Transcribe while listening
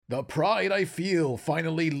The pride I feel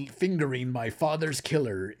finally fingering my father's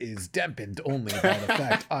killer is dampened only by the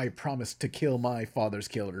fact I promised to kill my father's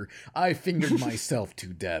killer. I fingered myself to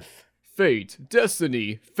death. Fate,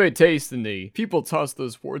 destiny, fate-destiny. People toss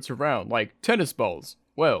those words around like tennis balls.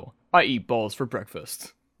 Well, I eat balls for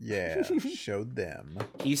breakfast. Yeah, showed them.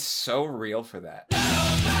 He's so real for that. You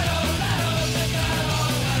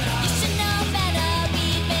should know better,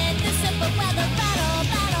 we made the simple weather battle,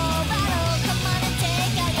 battle, battle. Come on and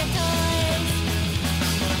take out your toys.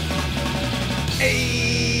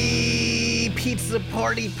 Hey, Pizza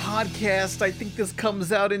Party Podcast. I think this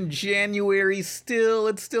comes out in January still.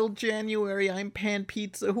 It's still January. I'm Pan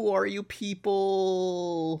Pizza. Who are you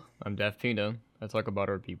people? I'm Daft Pina. I talk about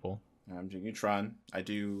our people. I'm Tron. I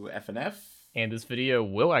do FNF. And this video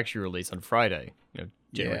will actually release on Friday,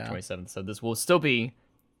 January 27th. So this will still be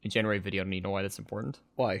a January video. And you know why that's important?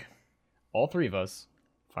 Why? All three of us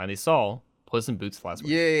finally saw Puss in Boots last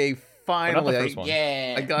week. Yay, finally. But not the first one.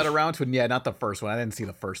 Yeah. I got around to it. Yeah, not the first one. I didn't see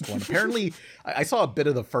the first one. Apparently, I saw a bit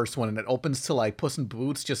of the first one, and it opens to like Puss in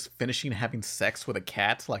Boots just finishing having sex with a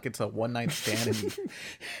cat, like it's a one-night stand,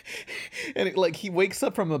 and he wakes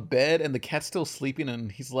up from a bed, and the cat's still sleeping,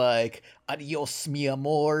 and he's like, "Adios, mi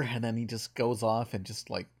amor," and then he just goes off and just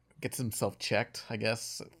like gets himself checked, I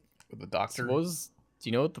guess, with the doctor. Do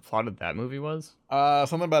you know what the plot of that movie was?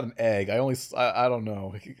 Something about an egg. I don't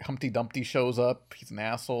know. Humpty Dumpty shows up. He's an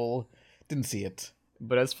asshole. Didn't see it.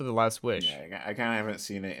 But as for The Last Wish, Yeah, I kind of haven't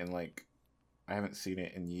seen it in I haven't seen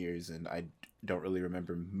it in years, and I don't really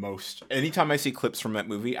remember most. Anytime I see clips from that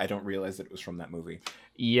movie, I don't realize that it was from that movie.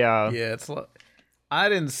 yeah, I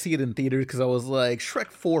didn't see it in theaters because I was like,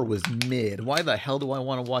 Shrek 4 was mid. Why the hell do I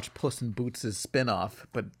want to watch Puss in Boots' spinoff?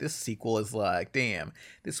 But this sequel is like, damn,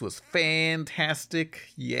 this was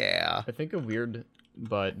fantastic. Yeah. I think a weird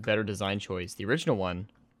but better design choice. The original one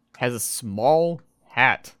has a small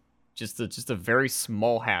hat, just a very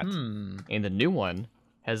small hat, and the new one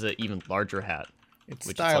has an even larger hat. It's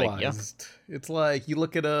which stylized. It's like you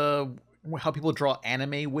look at how people draw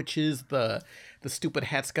anime witches. The stupid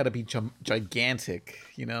hat's got to be gigantic.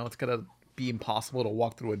 It's got to be impossible to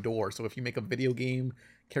walk through a door. So if you make a video game,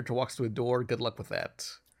 character walks through a door, good luck with that.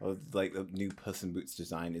 Well, like the new Puss in Boots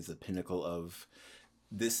design is the pinnacle of.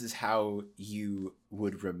 This is how you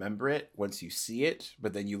would remember it once you see it,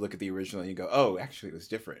 but then you look at the original and you go, "Oh, actually, it was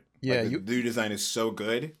different." Yeah, the new design is so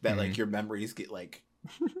good that like your memories get like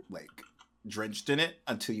drenched in it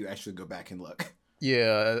until you actually go back and look.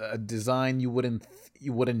 Yeah, a design you wouldn't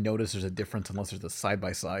notice there's a difference unless there's a side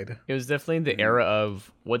by side. It was definitely the era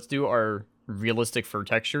of let's do our realistic fur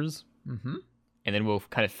textures, and then we'll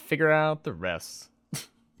kind of figure out the rest.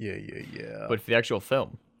 Yeah. But for the actual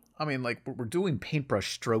film, I mean, like we're doing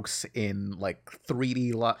paintbrush strokes in like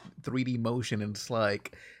 3D motion, and it's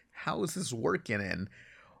like, how is this working? And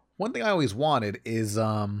one thing I always wanted is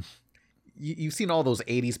you've seen all those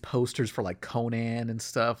 80s posters for like Conan and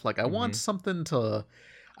stuff. Like I want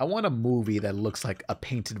I want a movie that looks like a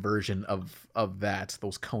painted version of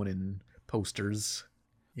those Conan posters.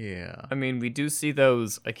 Yeah. I mean, we do see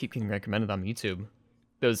those. I keep getting recommended on YouTube.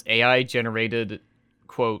 Those AI generated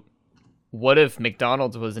quote. What if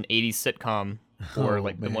McDonald's was an 80s sitcom, or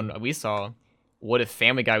the one we saw? What if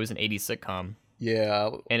Family Guy was an 80s sitcom?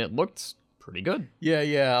 Yeah, and it looked pretty good.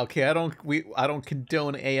 Yeah. Okay, I don't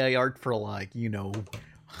condone AI art for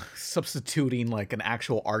substituting like an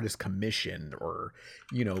actual artist commissioned or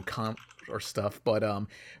or stuff. But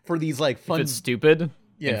for these like fun, if it's stupid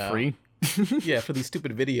and free. Yeah, for these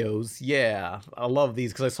stupid videos. Yeah, I love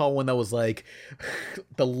these because I saw one that was like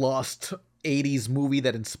the lost 80s movie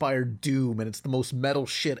that inspired Doom, and it's the most metal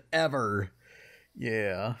shit ever.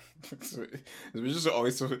 Yeah. It was just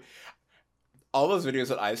always so. All those videos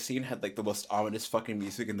that I've seen had like the most ominous fucking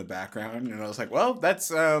music in the background, and I was like, well,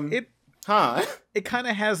 that's It kind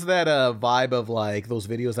of has that vibe of like those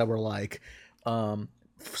videos that were like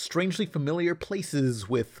strangely familiar places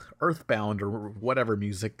with Earthbound or whatever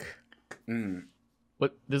music.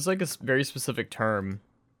 But there's like a very specific term.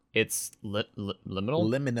 It's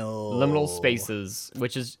liminal spaces,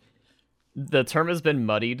 which is the term has been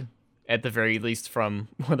muddied at the very least from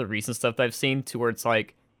one of the recent stuff that I've seen to where it's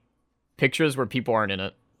like pictures where people aren't in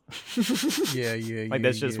it. Yeah. Like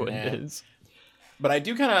that's just what it is. But I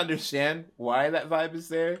do kind of understand why that vibe is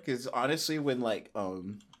there, because honestly, when like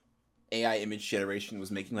AI image generation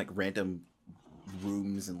was making like random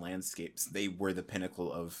rooms and landscapes, they were the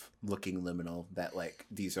pinnacle of looking liminal. That like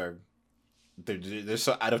they're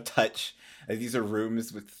so out of touch. Like, these are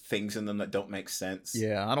rooms with things in them that don't make sense.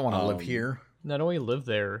 Yeah, I don't want to live here. Not only live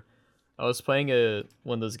there, I was playing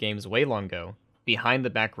one of those games way long ago, Behind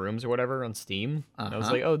the Back Rooms or whatever on Steam. And I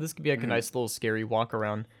was like, oh, this could be like a nice little scary walk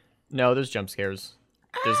around. No, there's jump scares.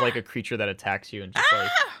 There's like a creature that attacks you and just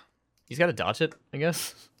like he's got to dodge it, I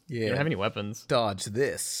guess. You Yeah. don't have any weapons. Dodge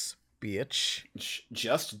this, bitch.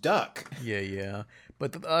 Just duck. Yeah.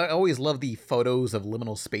 But I always love the photos of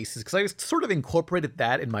liminal spaces because I sort of incorporated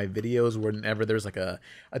that in my videos whenever there's like a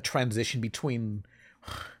transition between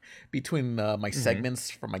my segments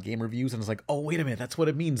from my game reviews, and it's like, oh wait a minute, that's what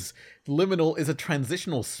it means. Liminal is a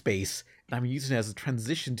transitional space, and I'm using it as a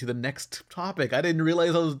transition to the next topic. I didn't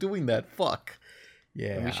realize I was doing that. Fuck.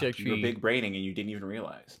 Yeah. We should You were actually big braining and you didn't even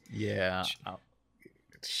realize. Yeah.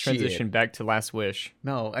 transition Shit. back to Last Wish.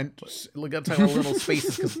 No, and look, I'm talking about little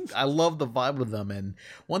spaces because I love the vibe of them. And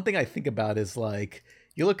one thing I think about is like,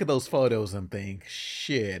 you look at those photos and think,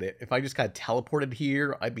 shit, if I just got teleported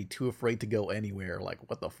here, I'd be too afraid to go anywhere. Like,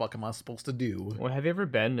 what the fuck am I supposed to do? Well, have you ever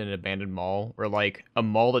been in an abandoned mall or like a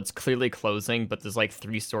mall that's clearly closing, but there's like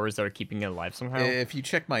 3 stores that are keeping it alive somehow? If you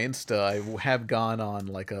check my Insta, I have gone on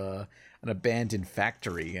like an abandoned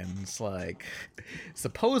factory, and it's like,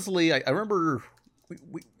 supposedly, I remember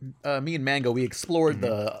me and Mango, we explored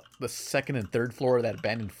the second and third floor of that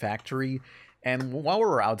abandoned factory, and while we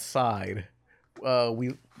were outside,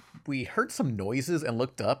 we heard some noises and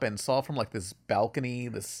looked up and saw from like this balcony,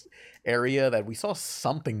 this area, that we saw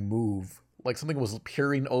something move, like something was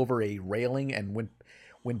peering over a railing and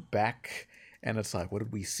went back. And it's like, what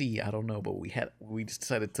did we see? I don't know, but we just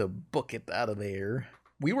decided to book it out of there.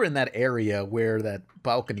 We were in that area where that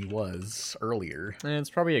balcony was earlier. And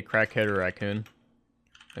it's probably a crackhead or a raccoon.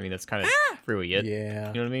 I mean, that's kind of really it. Yeah,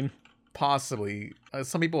 You know what I mean? possibly.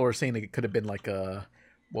 Some people were saying it could have been like a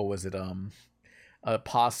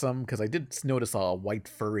possum, because I did notice a white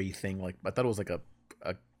furry thing. Like, I thought it was like a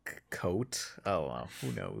coat. I don't know.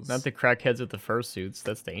 Who knows? Not the crackheads with the fursuits.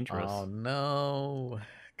 That's dangerous. Oh no!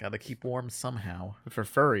 Gotta keep warm somehow. But for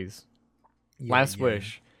furries, Yeah, Last yeah.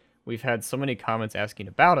 Wish, we've had so many comments asking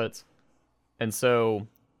about it, and so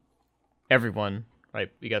everyone,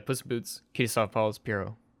 right? We got Puss in Boots, Kitty Softballs,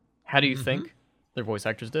 Pyro. How do you think their voice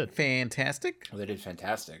actors did? Fantastic. Well, they did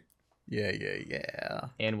fantastic. Yeah.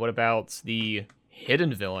 And what about the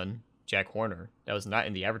hidden villain, Jack Horner? That was not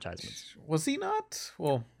in the advertisements. Was he not?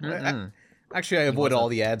 Well, Mm-mm. actually, I avoid all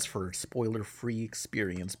wasn't. the ads for spoiler-free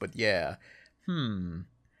experience. But yeah,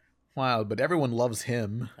 wow. But everyone loves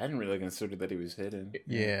him. I didn't really consider that he was hidden.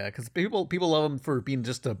 Yeah, because people love him for being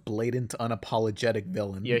just a blatant, unapologetic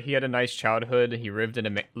villain. Yeah, he had a nice childhood. He lived in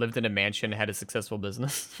a mansion, had a successful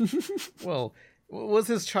business. Well, was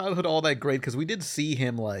his childhood all that great? Because we did see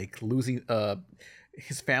him like losing.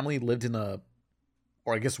 His family lived in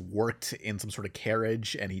or I guess worked in some sort of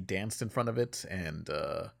carriage, and he danced in front of it, and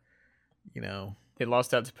They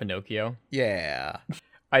lost out to Pinocchio. yeah.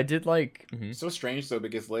 I did like. It's so strange though,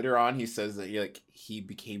 because later on he says that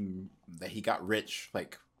he got rich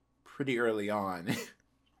like pretty early on.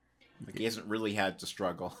 Like he hasn't really had to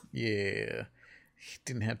struggle. Yeah. He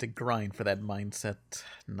didn't have to grind for that mindset.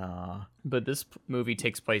 Nah. But this movie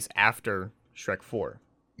takes place after Shrek 4,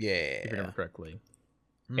 if I Yeah. remember correctly.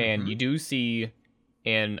 And you do see,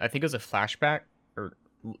 and I think it was a flashback, or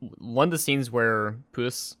one of the scenes where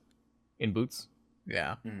Puss in Boots.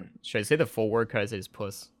 Yeah. Should I say the full word? Could I say just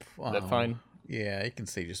Puss? Is that Oh, fine? Yeah, you can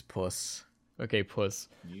say just puss. Okay, Puss.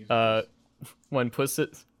 You- When Puss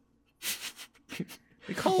is...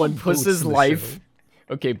 We call when him Puss's Boots in the life...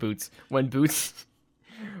 show. Okay, Boots. When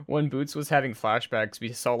Boots was having flashbacks,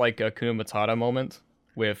 we saw like a Kuna Matata moment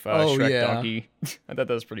with Oh, Shrek yeah. Donkey. I thought that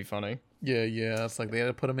was pretty funny. Yeah. It's like they had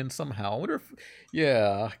to put him in somehow. I wonder if...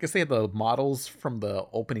 Yeah, I guess they had the models from the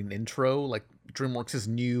opening intro, like DreamWorks'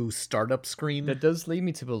 new startup screen. That does lead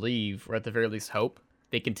me to believe, or at the very least hope,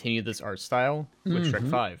 they continue this art style with Shrek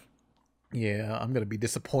 5. Yeah, I'm going to be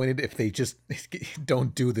disappointed if they just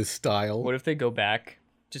don't do this style. What if they go back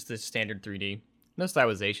just to standard 3D? No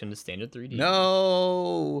stylization, to standard 3D.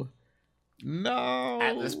 No.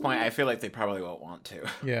 At this point, I feel like they probably won't want to.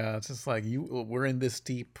 Yeah, it's just like we're in this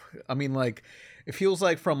deep. I mean, like, it feels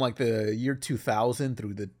like from like the year 2000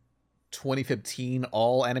 through the 2015,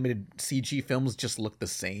 all animated CG films just look the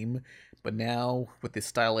same. But now with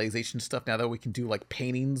this stylization stuff, now that we can do like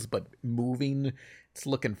paintings but moving,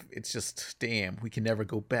 it's just damn. We can never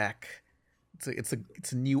go back. It's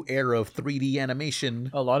a new era of 3D animation.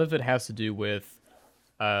 A lot of it has to do with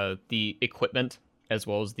the equipment as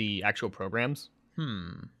well as the actual programs.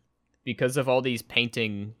 Because of all these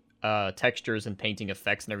painting textures and painting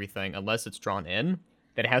effects and everything, unless it's drawn in,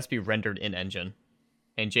 that has to be rendered in engine.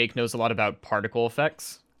 And Jake knows a lot about particle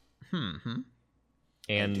effects. And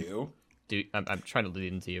I do. I'm trying to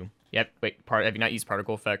lead into you. Yep. Wait. Have you not used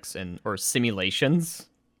particle effects or simulations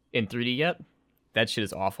in 3D yet? That shit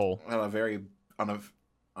is awful. On a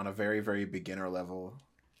very very beginner level.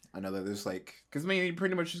 another. There's like, because I mean, you're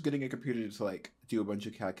pretty much just getting a computer to like do a bunch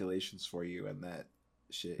of calculations for you, and that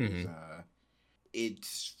shit is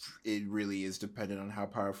it really is dependent on how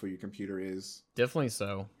powerful your computer is. Definitely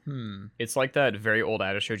so. Hmm. It's like that very old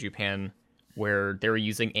Ada Shoujo Japan where they were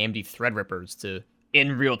using AMD Threadrippers to,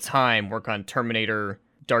 in real time, work on Terminator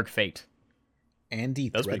Dark Fate. Andy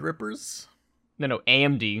That's pretty- Threadrippers? No,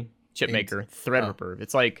 AMD chipmaker Threadripper.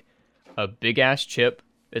 It's like a big ass chip.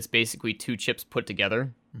 It's basically 2 chips put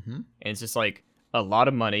together, Mm-hmm. and it's just like a lot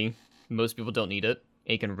of money. Most people don't need it.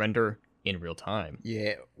 And you can render in real time.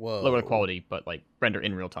 Yeah, whoa. Lower quality, but like render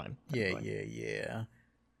in real time. Yeah, yeah.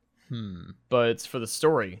 Hmm. But it's for the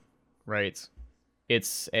story, right?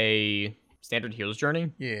 It's a standard hero's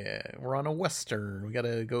journey. Yeah, we're on a western. We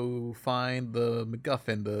gotta go find the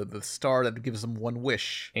MacGuffin, the star that gives him one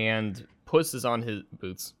wish. And Puss is on his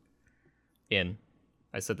boots.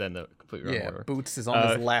 I said that in the completely wrong Yeah, order. Boots is on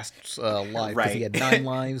his last life because he had 9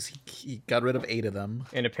 lives. He got rid of 8 of them.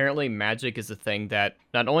 And apparently magic is a thing that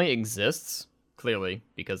not only exists, clearly,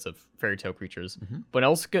 because of fairy tale creatures, but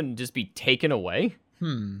also can just be taken away.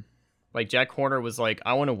 Like Jack Horner was like,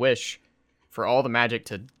 I want to wish for all the magic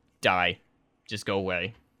to die. Just go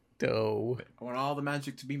away. Doe. I want all the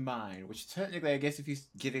magic to be mine, which technically, I guess, if he's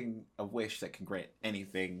getting a wish that can grant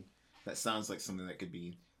anything, that sounds like something that could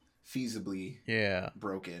be feasibly Yeah.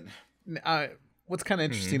 broken. What's kind of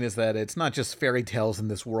interesting is that it's not just fairy tales in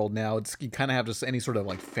this world now. It's you kind of have just any sort of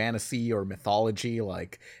like fantasy or mythology,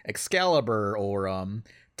 like Excalibur or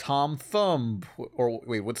Tom Thumb, or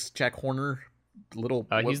wait, what's Jack Horner? Little.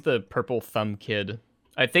 He's the purple thumb kid.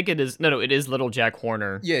 I think it is. No, it is little Jack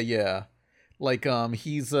Horner. Yeah. Like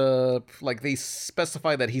he's like they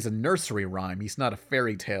specify that he's a nursery rhyme. He's not a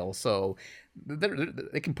fairy tale, so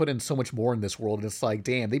they can put in so much more in this world. And it's like,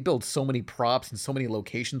 damn, they build so many props and so many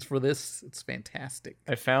locations for this. It's fantastic.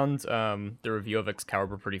 I found the review of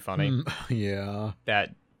Excalibur pretty funny. Yeah.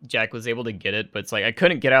 That Jack was able to get it, but it's like I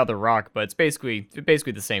couldn't get out of the rock. But it's basically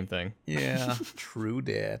the same thing. Yeah. True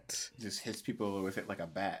that. Just hits people with it like a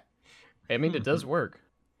bat. I mean, it does work.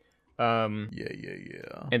 Yeah.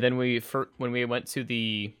 And then when we went to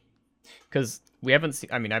because we haven't seen.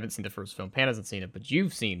 I mean, I haven't seen the first film. Pan hasn't seen it, but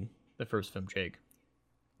you've seen the first film, Jake.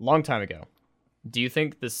 Long time ago. Do you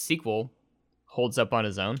think the sequel holds up on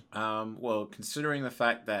his own? Well, considering the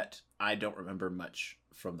fact that I don't remember much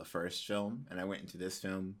from the first film, and I went into this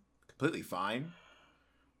film completely fine,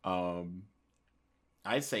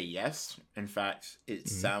 I'd say yes. In fact, it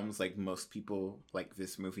sounds like most people like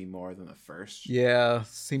this movie more than the first. Yeah,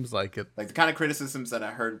 seems like it. Like the kind of criticisms that I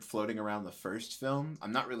heard floating around the first film,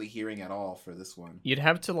 I'm not really hearing at all for this one. You'd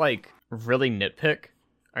have to like really nitpick.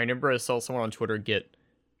 I remember I saw someone on Twitter get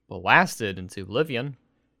blasted into Oblivion,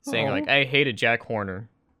 saying like, I hated Jack Horner.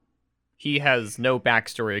 He has no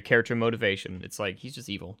backstory or character motivation. It's like he's just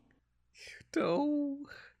evil. Oh.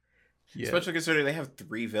 Yeah. Especially considering they have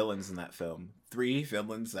 3 villains in that film. 3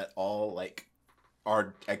 villains that all like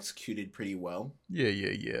are executed pretty well.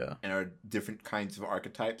 Yeah. And are different kinds of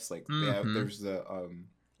archetypes. Like they have, there's the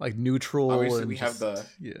like neutral. obviously and we have the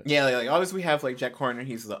like obviously we have like Jack Horner.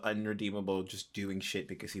 He's the unredeemable, just doing shit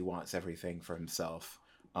because he wants everything for himself.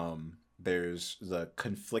 There's the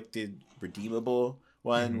conflicted, redeemable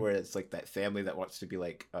one where it's like that family that wants to be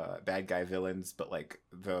like bad guy villains, but like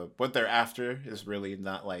what they're after is really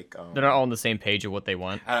not like They're not all on the same page of what they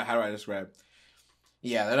want. how do I describe?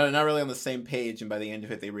 Yeah, they're not really on the same page, and by the end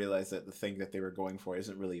of it, they realize that the thing that they were going for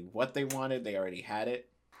isn't really what they wanted. They already had it.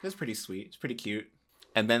 It's pretty sweet. It's pretty cute.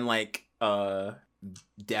 And then like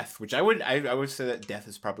Death, which I would say that Death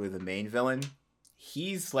is probably the main villain.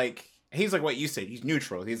 He's like what you said. He's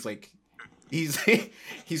neutral. He's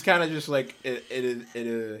kind of just like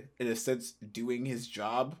in a sense doing his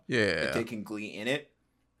job. Yeah. And taking glee in it.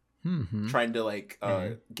 Mm-hmm. Trying to like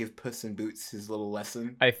give Puss in Boots his little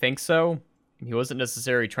lesson. I think so. He wasn't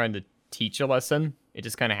necessarily trying to teach a lesson. It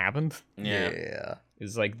just kind of happened. Yeah.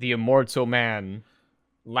 It's like the immortal man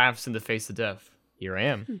laughs in the face of death. Here I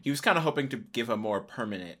am. He was kind of hoping to give a more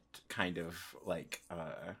permanent kind of like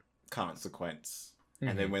consequence.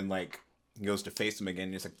 And then when like he goes to face him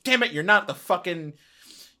again, he's like, "Damn it, you're not the fucking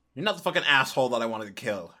asshole that I wanted to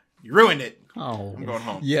kill. You ruined it. Oh. I'm going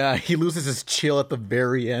home." Yeah, he loses his chill at the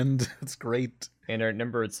very end. It's great. And I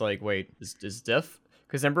remember it's like, wait, is Death?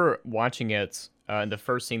 Because I remember watching it in the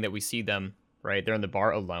first scene that we see them, right? They're in the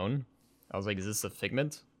bar alone. I was like, is this a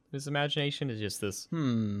figment of his imagination? Is just this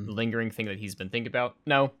lingering thing that he's been thinking about?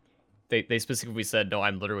 No. They specifically said, no,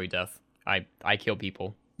 I'm literally Death. I kill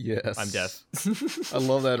people. Yes. I'm Death. I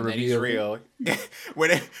love that And then he's reveal. real.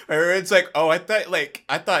 when it's like, oh, I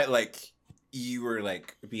thought you were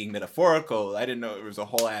like being metaphorical. I didn't know it was a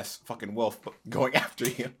whole ass fucking wolf going after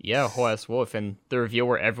you. Yeah, whole ass wolf, and the reveal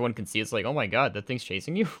where everyone can see it's like, oh my god, that thing's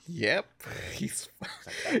chasing you. Yep. He's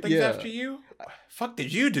That thing's after you? Fuck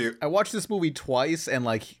did you do? I watched this movie twice, and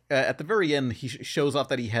like at the very end, he shows off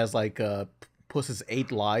that he has like Puss's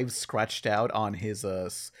 8 lives scratched out on his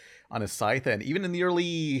scythe, and even in the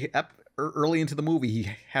early into the movie,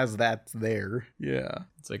 he has that there. Yeah.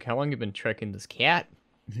 It's like, how long have you been trekking this cat?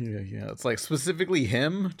 Yeah. It's like specifically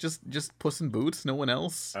him, just Puss in Boots, no one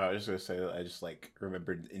else. I was just gonna say that I just like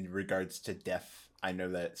remembered in regards to Death. I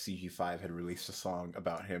know that CG5 had released a song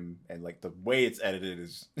about him, and like the way it's edited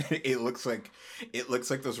is, it looks like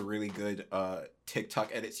those really good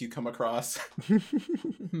TikTok edits you come across.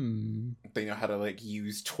 They know how to like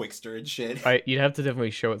use Twixtor and shit. You'd have to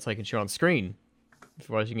definitely show it so I can show on screen. If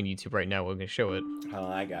you're watching on YouTube right now, we're gonna show it. Oh,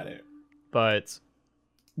 I got it. But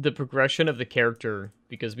the progression of the character,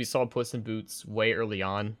 because we saw Puss in Boots way early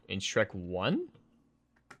on in Shrek 1,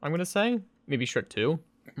 I'm gonna say, maybe Shrek 2.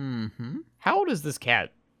 Mm-hmm. How old is this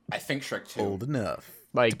cat? I think Shrek 2. Old enough.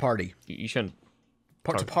 Like To party. You shouldn't.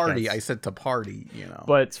 To talk party. cats. I said to party, you know.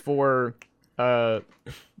 But for the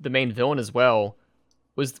main villain as well,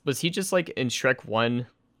 was he just like in Shrek 1,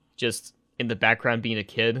 just in the background being a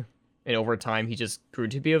kid, and over time he just grew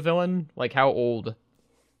to be a villain? Like, how old?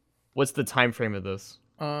 What's the time frame of this?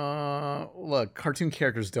 Look, cartoon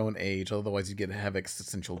characters don't age, otherwise you have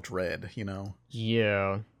existential dread, you know?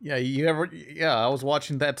 Yeah. Yeah, I was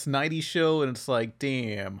watching that 90s show, and it's like,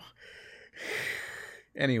 damn.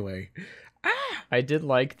 Anyway. I did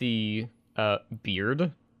like the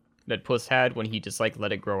beard that Puss had when he just like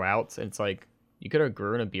let it grow out. And it's like, you could have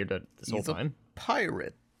grown a beard this He's whole time.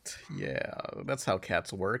 Pirate. Yeah, that's how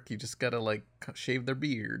cats work. You just gotta, like, shave their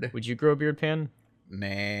beard. Would you grow a beard, Pan? Nah,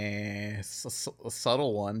 it's a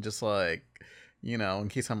subtle one, just like, you know, in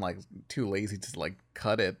case I'm like too lazy to like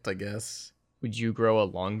cut it, I guess. Would you grow a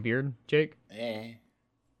long beard, Jake?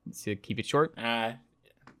 To keep it short?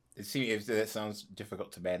 If that sounds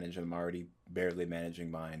difficult to manage, I'm already barely managing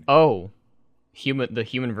mine. Oh, the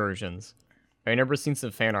human versions. I remember seeing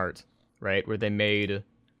some fan art, right, where they made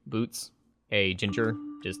Boots a ginger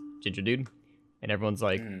dude, and everyone's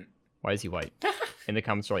like, why is he white? In the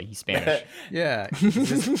comments are like, he's Spanish. Yeah,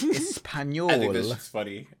 Espanol. I think that's just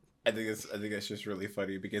funny. I think that's just really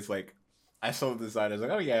funny because like I saw the design, I was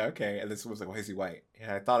like, oh yeah, okay, and this was like, why is he white?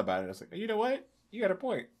 And I thought about it, I was like, you know what? You got a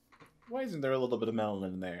point. Why isn't there a little bit of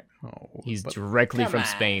melanin in there? Oh, He's directly from on.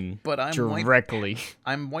 Spain. But I'm directly.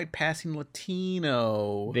 I'm white passing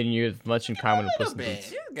Latino. Then you have much in common with Puss in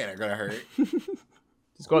Boots. It's gonna hurt.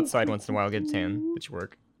 Just go outside once in a while, get a tan. That should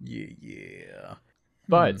work. Yeah.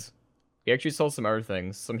 But we actually saw some other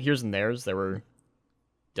things, some here's and there's that were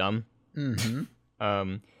dumb.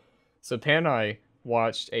 Mm-hmm. So Pan and I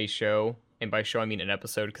watched a show, and by show I mean an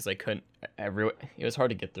episode because I couldn't. It was hard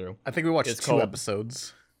to get through. I think we watched It's 2 called-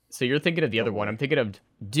 episodes. So you're thinking of the other one. I'm thinking of,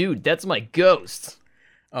 dude, that's my ghost.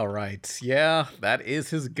 All right. Yeah, that is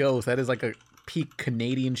his ghost. That is like a peak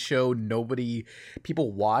Canadian show.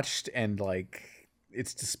 People watched, and like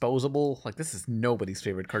it's disposable. Like, this is nobody's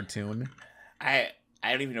favorite cartoon. I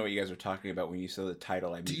don't even know what you guys are talking about when you saw the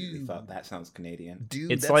title. I immediately thought that sounds Canadian.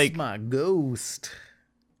 Dude, It's that's like- my ghost.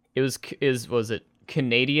 Was it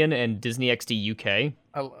Canadian and Disney XD UK?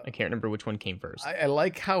 I I can't remember which one came first. I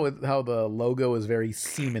like how the logo is very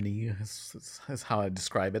semen-y. Is how I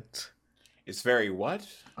describe it. It's very what?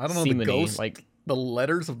 I don't know, Semen-y, the ghost, like the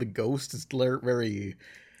letters of the ghost is very.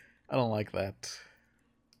 I don't like that.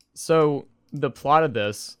 so. The plot of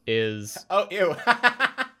this is Oh, ew.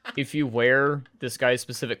 if you wear this guy's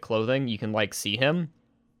specific clothing, you can like see him,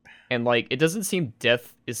 and like it doesn't seem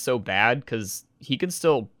death is so bad because he can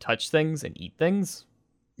still touch things and eat things.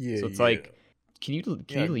 Yeah. So it's like, can you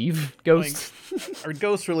Yeah, leave, ghost? Are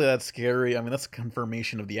ghosts really that scary? I mean, that's a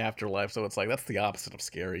confirmation of the afterlife, so it's like that's the opposite of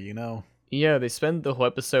scary, you know? Yeah, they spend the whole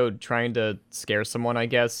episode trying to scare someone, I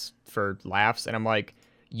guess, for laughs, and I'm like,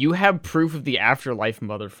 you have proof of the afterlife,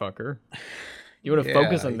 motherfucker. You want to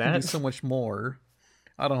focus on you can that? do so much more.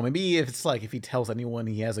 I don't know. Maybe if it's like if he tells anyone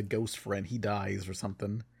he has a ghost friend, he dies or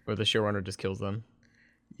something. Or the showrunner just kills them.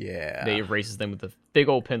 Yeah. They erases them with a big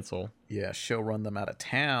old pencil. Yeah, show run them out of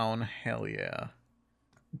town. Hell yeah.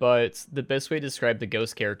 But the best way to describe the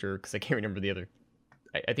ghost character, because I can't remember the other,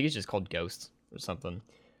 I think it's just called Ghost or something.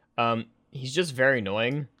 He's just very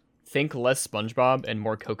annoying. Think less SpongeBob and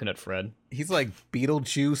more Coconut Fred. He's like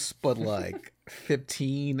Beetlejuice, but like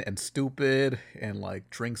 15 and stupid and like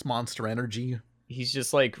drinks Monster Energy. He's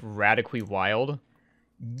just like radically wild.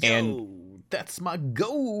 Yo, that's my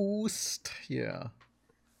ghost. Yeah.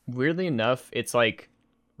 Weirdly enough, it's like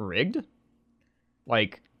rigged.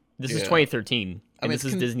 Like This is Yeah. 2013, I and mean, this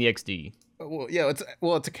it's is Disney XD. Well, yeah,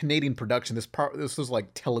 it's a Canadian production. This was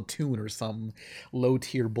like Teletoon or some low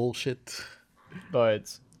tier bullshit.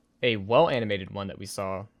 But a well-animated one that we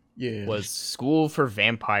saw Yeah. was School for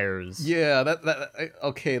Vampires. Yeah,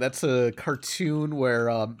 okay, that's a cartoon where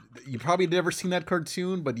you probably never seen that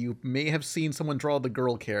cartoon, but you may have seen someone draw the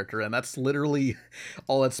girl character, and that's literally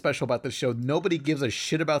all that's special about this show. Nobody gives a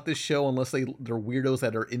shit about this show unless they're weirdos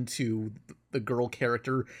that are into the girl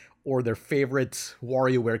character, or their favorite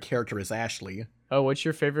WarioWare character is Ashley. Oh, what's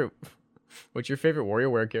your favorite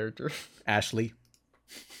WarioWare character? Ashley.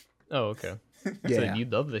 Oh, okay. So Yeah. you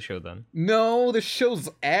love the show then. No, the show's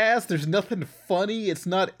ass. There's nothing funny. It's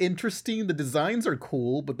not interesting. The designs are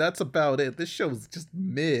cool, but that's about it. This show's just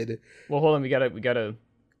mid. Well, hold on. We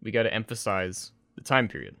gotta emphasize the time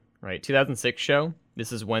period, right? 2006 show.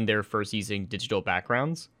 This is when they're first using digital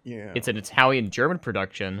backgrounds. Yeah. It's an Italian-German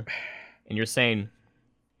production, and you're saying,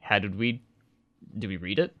 did we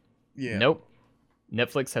read it? Yeah. Nope.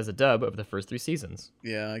 Netflix has a dub of the first 3 seasons.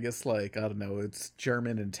 Yeah, I guess, like, I don't know, it's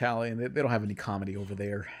German and Italian. They don't have any comedy over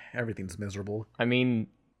there. Everything's miserable. I mean,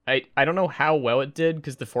 I don't know how well it did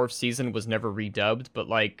because the 4th season was never redubbed, but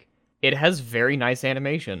like it has very nice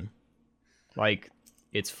animation. Like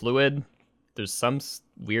it's fluid. There's some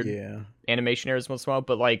weird Yeah. animation errors once in a while,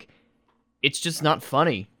 but like it's just not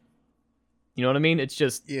funny. You know what I mean? It's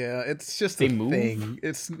just Yeah, it's just They a move? thing.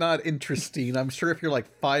 It's not interesting. I'm sure if you're like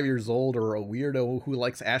 5 years old or a weirdo who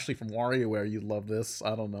likes Ashley from WarioWare, you'd love this.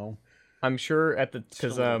 I don't know. I'm sure at the Just a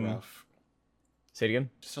because little rough. say it again.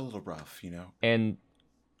 Just a little rough, you know. And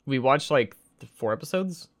we watched like 4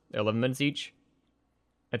 episodes, 11 minutes each.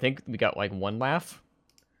 I think we got like 1 laugh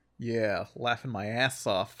Yeah, laughing my ass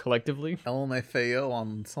off. collectively. LMFAO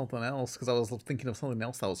on something else because I was thinking of something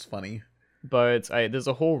else that was funny. But there's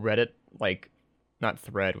a whole Reddit like not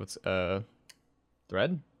thread, what's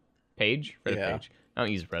thread page Reddit Yeah. page. I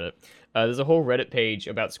don't use Reddit. There's a whole Reddit page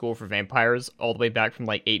about School for Vampires all the way back from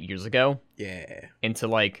like 8 years ago Yeah. into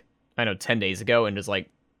like I don't know 10 days ago, and there's like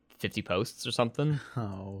 50 posts or something,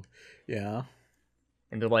 Oh, yeah.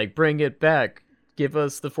 and they're like, "Bring it back, give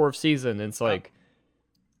us the 4th season." And it's like,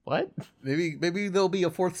 what? Maybe there'll be a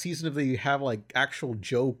 4th season if they have like actual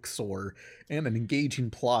jokes and an engaging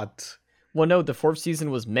plot. Well, no, the 4th season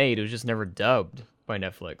was made. It was just never dubbed by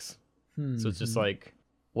Netflix. So it's just like,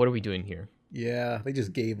 what are we doing here? Yeah, they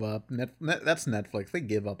just gave up. That's Netflix. They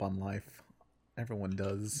give up on life. Everyone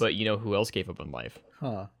does. But you know who else gave up on life?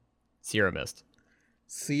 Huh. Sierra Mist.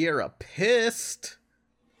 Sierra pissed.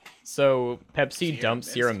 So Pepsi Sierra dumped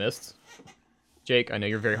Mist. Sierra Mist. Jake, I know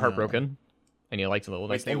you're very heartbroken, and you like the little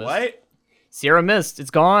nice Wait, name. what? Sierra Mist, it's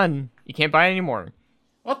gone. You can't buy it anymore.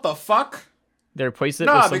 What the fuck? They replaced it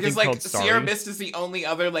with No, something because like called Starry. Sierra Mist is the only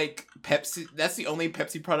other like Pepsi. That's the only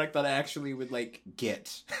Pepsi product that I actually would like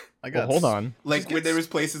get. I Well, hold on. Like Just when get there was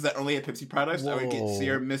places that only had Pepsi products, I would get Whoa.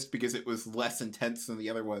 Sierra Mist because it was less intense than the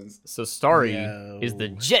other ones. So Starry No. is the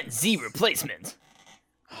Gen Z replacement.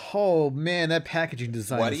 Oh man, that packaging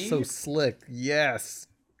design is Whatty? so slick. Yes.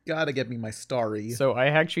 Gotta get me my Starry. So I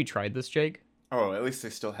actually tried this, Jake. Oh, at least they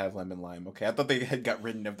still have lemon lime. Okay, I thought they had got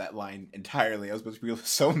rid of that line entirely. I was supposed to be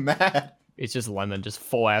so mad. It's just lemon, just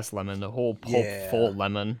full ass lemon, the whole pulp Yeah. full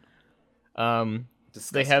lemon. They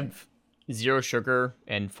Disgusting. have 0 sugar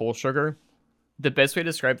and full sugar. The best way to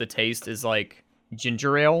describe the taste is like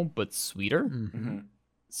ginger ale, but sweeter. Mhm.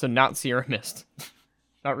 So not Sierra Mist.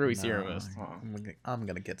 Not really Sierra Nah, Mist. I'm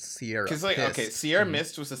gonna get Sierra. Because like okay, pissed. Sierra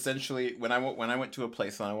Mist was essentially when I went to a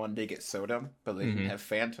place and I wanted to get soda, but they Mhm. didn't have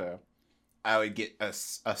Fanta. I would get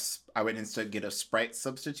I would instead get a Sprite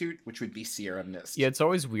substitute, which would be Sierra Mist. Yeah, it's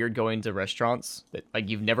always weird going to restaurants that like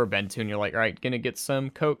you've never been to, and you're like, all right, gonna get some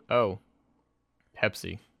Coke. Oh,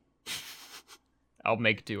 Pepsi. I'll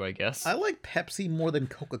make do, I guess. I like Pepsi more than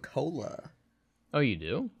Coca-Cola. Oh, you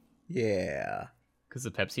do? Yeah. Because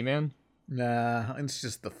the Pepsi man. Nah, it's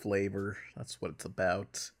just the flavor. That's what it's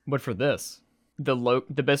about. But for this, the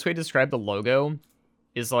best way to describe the logo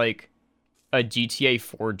is like a GTA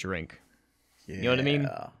 4 drink. Yeah. You know what I mean?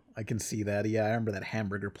 I can see that. Yeah, I remember that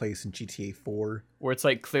hamburger place in GTA 4. Where it's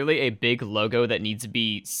like clearly a big logo that needs to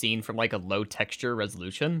be seen from like a low texture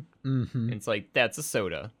resolution. Mm-hmm. And it's like, that's a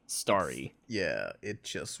soda. Starry. Yeah, it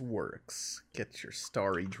just works. Get your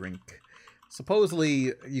Starry drink.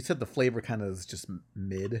 Supposedly, you said the flavor kind of is just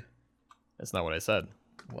mid. That's not what I said.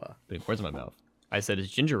 What? Putting words in my mouth. I said it's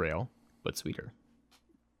ginger ale, but sweeter.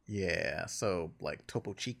 Yeah, so like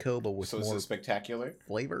Topo Chico, but with So this more is spectacular.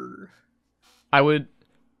 flavor.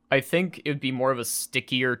 I think it would be more of a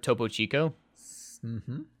stickier Topo Chico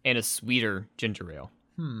Mm-hmm. and a sweeter ginger ale,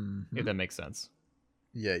 Hmm. if that makes sense.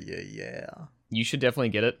 Yeah. You should definitely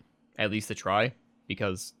get it, at least to try,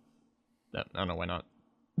 because I don't know why not.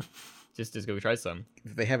 just go try some.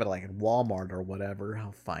 If they have it like at Walmart or whatever,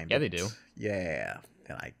 I'll find it. Yeah, they do. Yeah,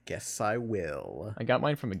 then I guess I will. I got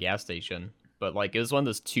mine from a gas station, but like it was one of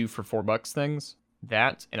those 2 for $4 things.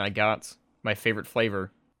 That, and I got my favorite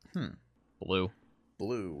flavor. Blue.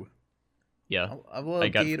 Blue. Yeah. I love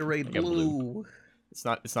Gatorade I got Blue. It's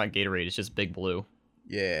not Gatorade, it's just Big Blue.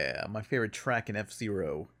 Yeah, my favorite track in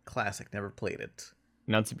F-Zero. Classic, never played it.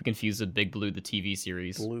 Not to be confused with Big Blue, the TV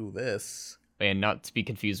series. Blue this. And not to be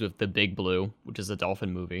confused with The Big Blue, which is a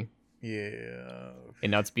dolphin movie. Yeah.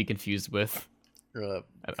 And not to be confused with...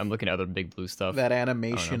 I'm looking at other Big Blue stuff. That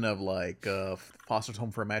animation of like Foster's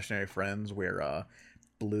Home for Imaginary Friends where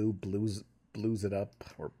Blue blues it up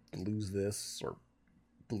or blues this or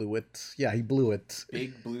blew it. Yeah, he blew it.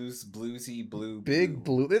 Big blues, bluesy, blue. Big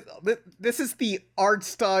Blue. This is the art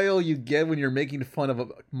style you get when you're making fun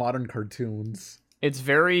of modern cartoons. It's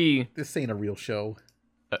very This ain't a real show.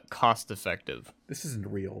 cost effective. This isn't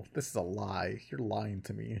real. This is a lie. You're lying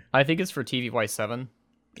to me. I think it's for TVY7.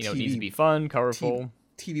 You know, it needs to TV be fun, colorful.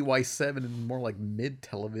 TVY7 and more like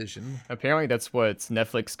mid-television. Apparently that's what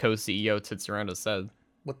Netflix co-CEO Titsaranda said.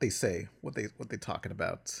 What they say. What they talking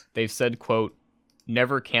about. They've said, quote,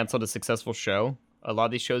 never canceled a successful show. A lot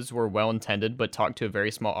of these shows were well-intended, but talked to a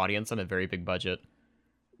very small audience on a very big budget.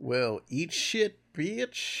 Well, eat shit,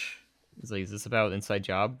 bitch. It's like, is this about Inside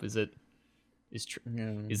Job? Is it...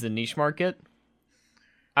 Yeah. Is the niche market?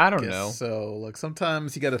 I don't Guess know. So, like,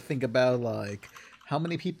 sometimes you got to think about, like, how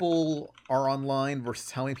many people are online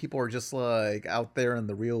versus how many people are just, like, out there in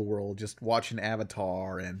the real world just watching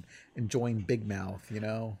Avatar and enjoying Big Mouth, you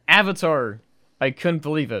know? Avatar. I couldn't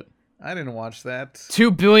believe it. I didn't watch that.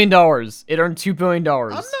 $2 billion. It earned $2 billion. I'm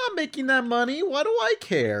not making that money. Why do I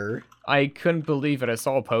care? I couldn't believe it. I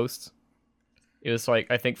saw a post. It was like,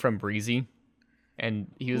 I think from Breezy. And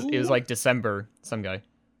it was like December. Some guy.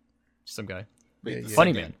 Wait, Yeah, the yeah.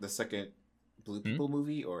 Funny second- Man. The second Blue People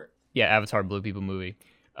movie or Yeah, Avatar Blue People movie.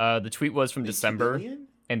 The tweet was from Wait, 2 December. billion?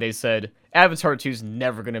 And they said, Avatar 2's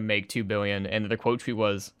never going to make $2 billion. And the quote tweet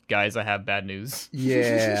was, guys, I have bad news.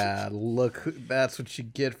 Yeah, look, that's what you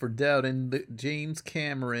get for doubting James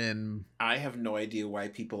Cameron. I have no idea why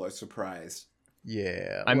people are surprised.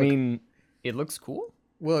 Yeah. I look, mean, it looks cool.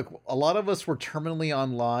 Look, a lot of us were terminally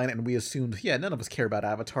online and we assumed, yeah, none of us care about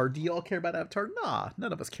Avatar. Do y'all care about Avatar? Nah,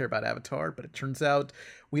 none of us care about Avatar, but it turns out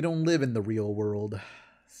we don't live in the real world.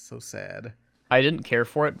 So sad. I didn't care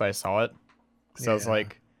for it, but I saw it. Because I was Yeah.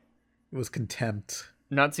 like, It was contempt.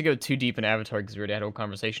 not to go too deep in Avatar because we already had a whole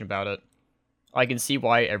conversation about it. I can see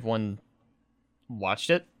why everyone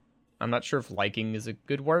watched it. I'm not sure if liking is a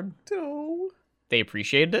good word. No. They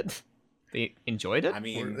appreciated it. They enjoyed it. I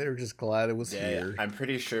mean, They were just glad it was yeah, here. I'm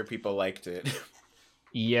pretty sure people liked it.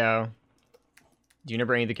 Yeah. Do you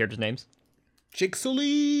remember any of the characters' names Jake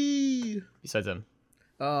Sully! besides them?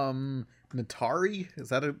 Natari? Is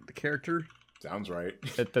that a character? Sounds right.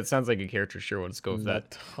 That sounds like a character. Sure, let's go with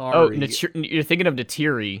that. Natari. Oh, you're thinking of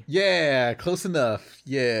Natiri. Yeah, close enough.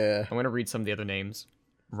 Yeah. I'm gonna read some of the other names.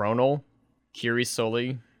 Ronal, Kiri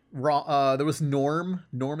Soli. There was Norm.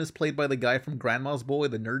 Norm is played by the guy from Grandma's Boy,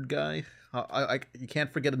 the nerd guy. You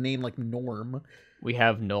can't forget a name like Norm. We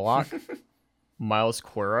have Nolak, Miles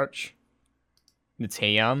Quaritch,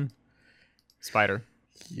 Natayam, Spider.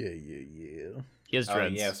 Yeah. He has Oh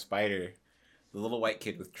dreads. yeah, Spider, the little white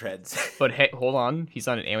kid with dreads. But hey, hold on. He's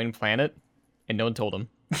on an alien planet, and no one told him.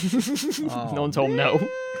 Oh, No one told him no.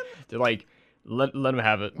 They're like, let him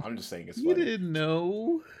have it. I'm just saying it's You funny. didn't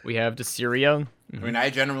know. We have Dessyria. I mean, I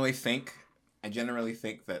generally think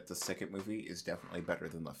that the second movie is definitely better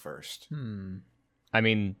than the first. I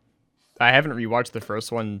mean, I haven't rewatched the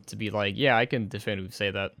first one to be like, yeah, I can definitively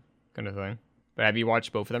say that kind of thing. But have you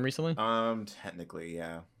watched both of them recently? Technically,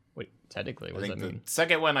 yeah. Wait, technically, I what does think that the mean?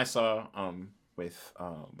 second one I saw with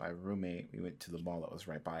my roommate. We went to the mall that was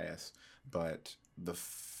right by us. But the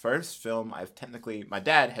first film, my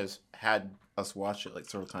dad has had us watch it like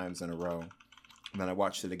several times in a row. And then I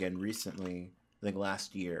watched it again recently. I think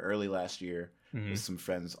early last year, with some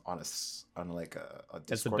friends on a Discord.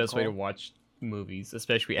 That's the best way to call. watch movies,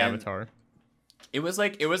 especially And- Avatar. It was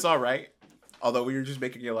all right. Although we were just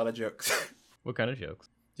making a lot of jokes. What kind of jokes?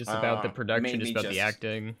 Just about the production, just mainly about the just-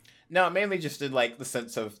 acting. No, mainly just in like the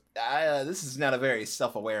sense of this is not a very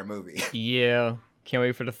self-aware movie. Yeah, can't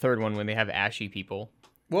wait for the third one when they have ashy people.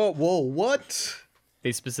 Whoa, what?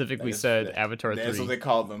 They specifically That is- said that- Avatar That's 3. what they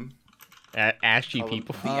called them. Ashy Call them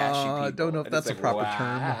people. The ashy people. I don't know if And that's it's a proper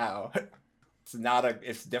term. wow.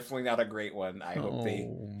 It's definitely not a great one. I hope they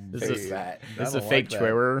This fix is- that. This is I a don't fake like that.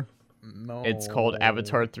 trailer. No. It's called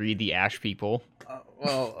Avatar 3: The Ash People.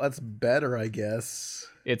 Well, that's better, I guess.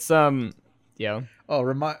 It's yeah. Oh,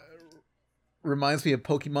 reminds me of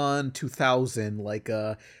Pokemon 2000, like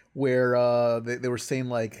where they were saying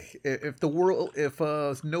like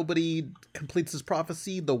if nobody completes this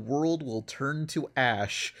prophecy, the world will turn to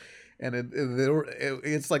ash. And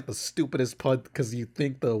it's like the stupidest pun because you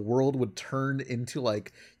think the world would turn into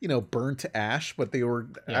like, burn to ash, but they were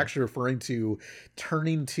actually referring to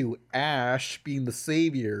turning to ash being the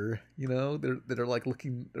savior. They're like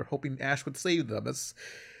they're hoping Ash would save them. That's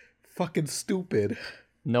fucking stupid.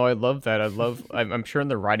 No, I love that. I'm sure in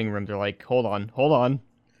the writing room they're like, hold on.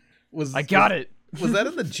 I got it. Was that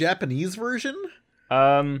in the Japanese version?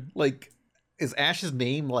 Like, is Ash's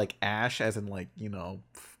name like Ash as in like,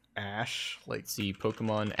 Ash? Like, Let's see,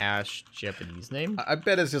 Pokemon Ash Japanese name? I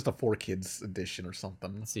bet it's just a 4Kids edition or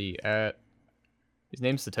something. Let's see, his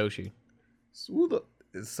name's Satoshi.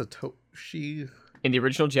 Is Satoshi? In the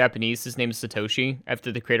original Japanese, his name is Satoshi,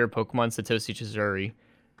 after the creator of Pokemon, Satoshi Chizuri.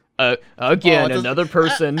 Another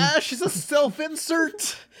person. Ash is a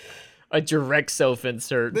self-insert. A direct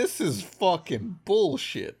self-insert. This is fucking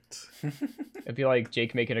bullshit. It'd be like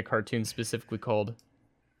Jake making a cartoon specifically called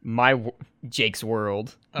Jake's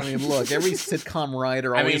World. I mean, look, every sitcom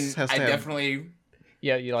writer always has to have... definitely...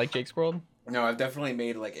 Yeah, you like Jake's World? No, I've definitely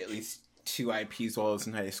made like at least 2 IPs while I was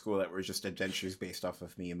in high school that were just adventures based off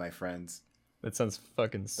of me and my friends. That sounds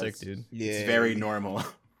fucking sick, dude. Yeah, it's very normal.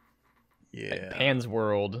 Yeah, like Pan's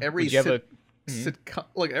World. Every sitcom,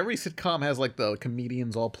 like every sitcom has like the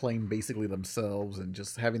comedians all playing basically themselves and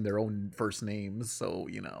just having their own first names. So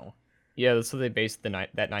Yeah, that's what they based that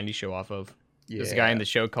 90s show off of. Yeah. There's a guy in the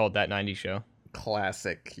show called That 90s Show.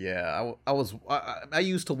 Classic. Yeah, I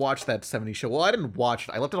used to watch that 70s show. Well, I didn't watch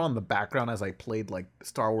it. I left it on the background as I played like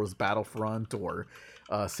Star Wars Battlefront or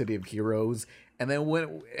City of Heroes. And then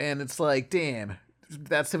it's like, damn,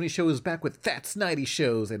 that 70s show is back with That's 90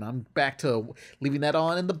 shows, and I'm back to leaving that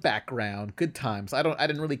on in the background. Good times. I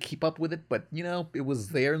didn't really keep up with it, but it was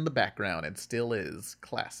there in the background. It still is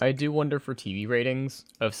classic. I do wonder for TV ratings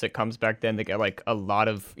of sitcoms back then. They get like a lot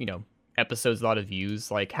of episodes, a lot of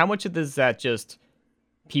views. Like, how much of this is that just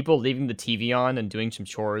people leaving the TV on and doing some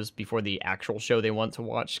chores before the actual show they want to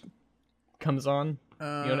watch comes on? You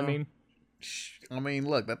know what I mean? I mean,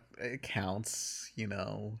 look, that it counts.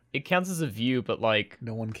 It counts as a view, but like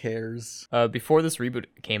no one cares. Before this reboot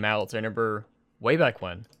came out, I remember way back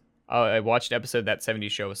when I watched an episode of That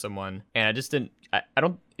 70s Show with someone, and I just didn't. I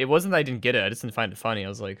don't. It wasn't that I didn't get it. I just didn't find it funny. I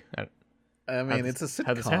was like, I mean, it's a sitcom.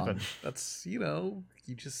 How'd this happen? That's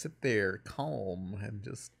you just sit there calm and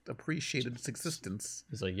just appreciate its existence.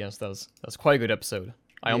 He's like, yes, that was quite a good episode.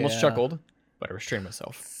 I almost chuckled, but I restrained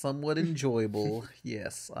myself. Somewhat enjoyable.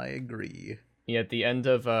 Yes, I agree. Yeah, at the end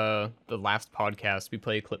of the last podcast, we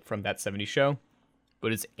play a clip from That 70s Show,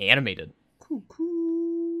 but it's animated. Cool.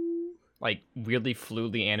 Like, weirdly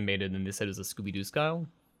fluidly animated, and they said it was a Scooby-Doo style,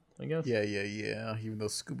 I guess. Yeah. Even though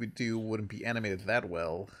Scooby-Doo wouldn't be animated that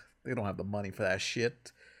well. They don't have the money for that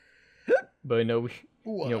shit. But I know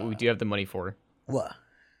we do have the money for. What?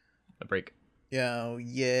 A break. Yeah.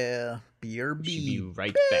 BRB. Should be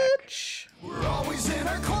right bitch. back. We're always in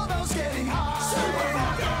our clubhouse getting high. Super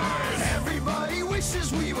fuckers. Everybody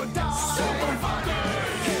wishes we would die. Super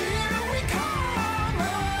fuckers. Here we come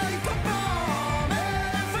like a bomb.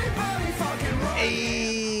 Everybody fucking run.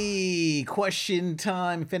 Hey, question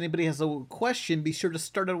time. If anybody has a question, be sure to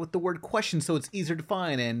start out with the word question so it's easier to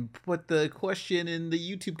find, and put the question in the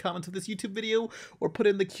YouTube comments of this YouTube video, or put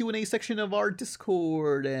it in the Q&A section of our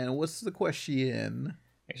Discord. And what's the question?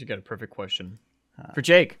 Actually got a perfect question. For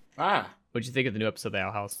Jake. What'd you think of the new episode of The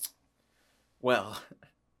Owl House? Well,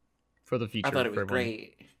 for the future. I thought it was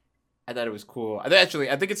great. I thought it was cool. I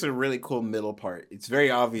think it's a really cool middle part. It's very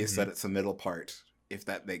obvious that it's a middle part, if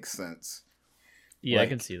that makes sense. Yeah, I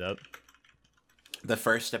can see that. The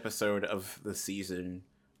first episode of the season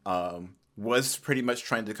was pretty much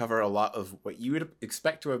trying to cover a lot of what you would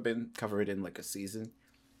expect to have been covered in like a season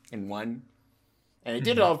in one. And it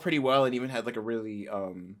did it all pretty well, and even had like a really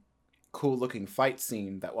cool looking fight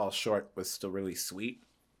scene that, while short, was still really sweet.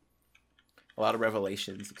 A lot of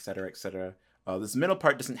revelations, etc., etc. This middle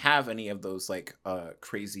part doesn't have any of those like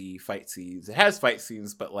crazy fight scenes. It has fight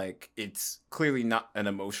scenes, but like it's clearly not an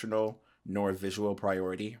emotional nor visual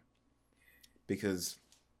priority, because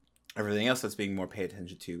everything else that's being more paid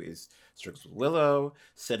attention to is struggles with Willow,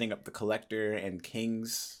 setting up the Collector and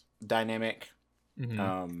King's dynamic.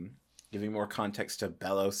 Giving more context to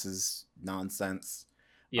Belos's nonsense.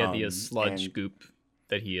 Yeah, the sludge goop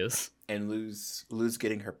that he is. And Luz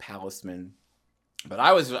getting her Palisman. But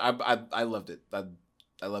I loved it.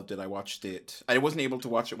 I loved it. I watched it. I wasn't able to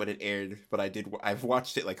watch it when it aired, but I've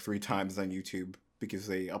watched it like 3 times on YouTube because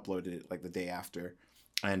they uploaded it like the day after.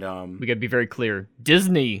 And We gotta be very clear.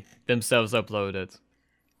 Disney themselves upload it.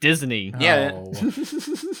 Disney. Yeah. Oh.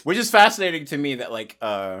 which is fascinating to me that like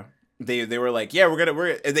they were like, yeah,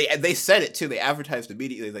 they said it too. They advertised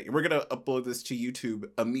immediately like we're gonna upload this to YouTube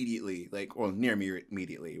immediately, like near me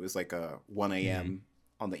immediately. It was like 1 a.m.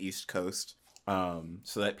 on the East Coast,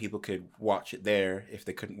 so that people could watch it there if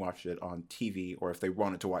they couldn't watch it on TV or if they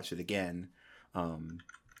wanted to watch it again. I'm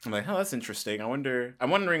like, oh, that's interesting. I'm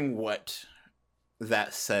wondering what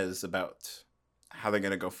that says about how they're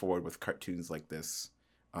gonna go forward with cartoons like this.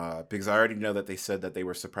 Because I already know that they said that they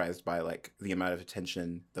were surprised by like the amount of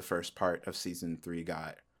attention the first part of season 3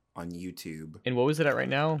 got on YouTube. And what was it at right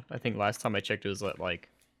now? I think last time I checked it was at like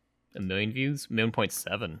 1 million views,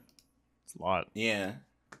 1.7. It's a lot. Yeah,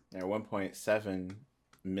 1.7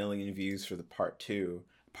 million views for the part 2.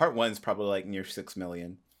 Part 1's probably like near 6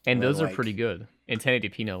 million. And those are like, pretty good. In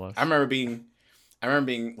 1080p no less. I remember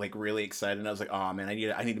being like really excited. And I was like, oh man,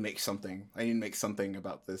 I need to make something. I need to make something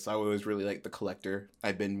about this. I was really like The Collector.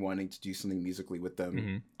 I'd been wanting to do something musically with them.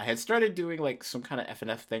 Mm-hmm. I had started doing like some kind of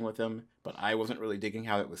F&F thing with them, but I wasn't really digging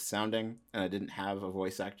how it was sounding, and I didn't have a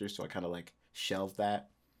voice actor, so I kind of like shelved that.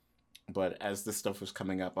 But as this stuff was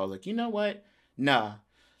coming up, I was like, you know what? Nah,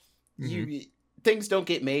 things don't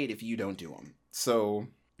get made if you don't do them. So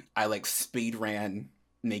I like speed ran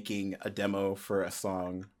making a demo for a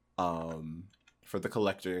song for The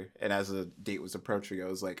Collector, and as the date was approaching, I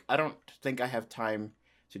was like, I don't think I have time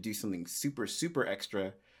to do something super, super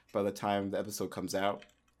extra by the time the episode comes out.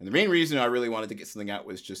 And the main reason I really wanted to get something out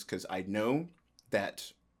was just because I know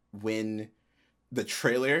that when the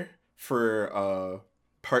trailer for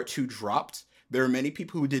part 2 dropped, there were many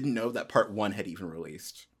people who didn't know that part 1 had even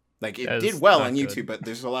released. Like, it That's did well not on YouTube, good. but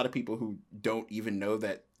there's a lot of people who don't even know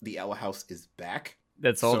that the Owl House is back.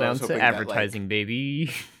 That's all So I down was to hoping that, like- advertising,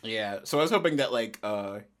 baby. Yeah, so I was hoping that, like,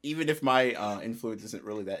 even if my influence isn't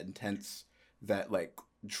really that intense, that, like,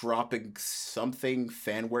 dropping something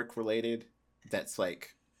fan work related that's,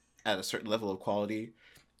 like, at a certain level of quality,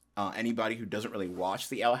 anybody who doesn't really watch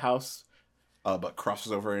the Owl House, but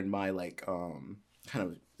crosses over in my, like, kind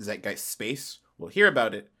of zeitgeist space will hear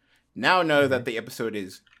about it. Now know that the episode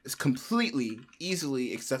is completely,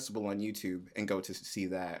 easily accessible on YouTube and go to see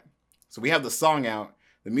that. So we have the song out.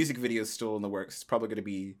 The music video is still in the works. It's probably going to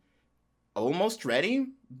be almost ready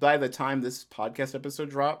by the time this podcast episode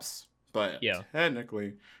drops. But Yeah.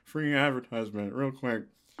 technically, free advertisement, real quick.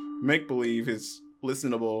 Make Believe is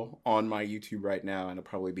listenable on my YouTube right now, and it'll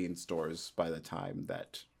probably be in stores by the time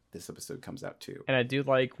that this episode comes out too. And I do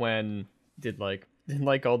like when did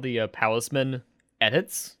all the Palisman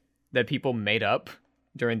edits that people made up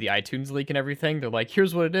during the iTunes leak and everything. They're like,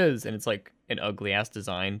 here's what it is, and it's like an ugly ass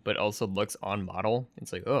design, but also looks on model.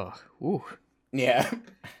 It's like, ugh, ooh. Yeah,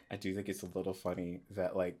 I do think it's a little funny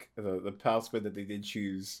that like the Palisman that they did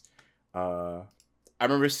choose. I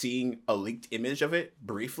remember seeing a leaked image of it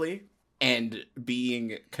briefly and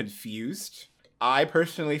being confused. I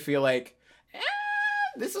personally feel like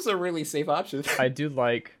this is a really safe option. I do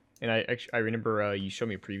like, and I remember you showed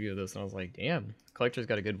me a preview of this, and I was like, damn, Collector's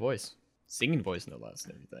got a good voice, singing voice no less,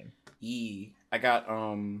 and everything. I got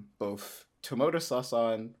both Tomoto Sauce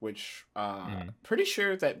on, which pretty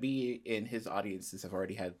sure that me and his audiences have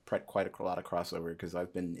already had quite a lot of crossover because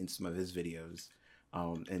I've been in some of his videos,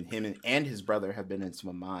 and him and his brother have been in some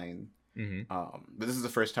of mine. But this is the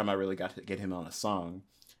first time I really got to get him on a song.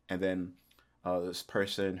 And then this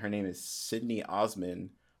person, her name is Sydney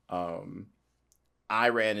Osman. I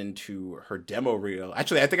ran into her demo reel.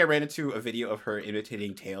 Actually, I think I ran into a video of her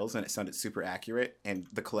imitating Tails, and it sounded super accurate. And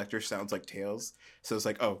the Collector sounds like Tails, so it's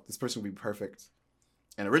like, oh, this person would be perfect.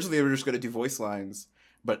 And originally, they were just going to do voice lines,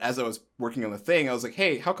 but as I was working on the thing, I was like,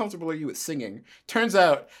 hey, how comfortable are you with singing? Turns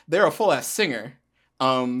out they're a full ass singer.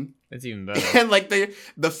 That's even better. And like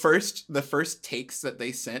the first takes that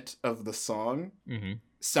they sent of the song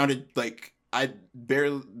sounded like I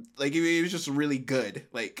barely like it was just really good.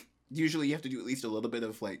 Like usually you have to do at least a little bit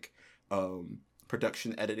of like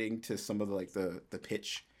production editing to some of the like the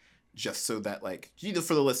pitch, just so that like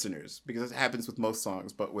for the listeners, because it happens with most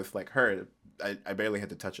songs, but with like her, I barely had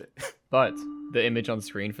to touch it. But the image on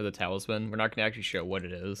screen for the Talisman, we're not going to actually show what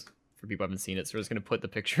it is for people who haven't seen it, so we're just going to put the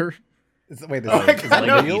picture. Wait, Oh my is God, it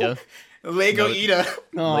no. Lego real? Ida.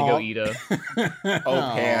 Lego No, Ida. Lego Aw. Ida.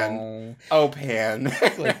 Oh, Pan. Oh Pan.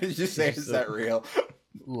 like- Just say, is that real?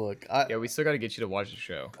 Look, Yeah, we still got to get you to watch the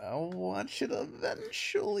show. I'll watch it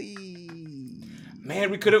eventually.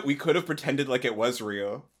 Man, we could have pretended like it was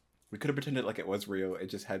real. We could have pretended like it was real and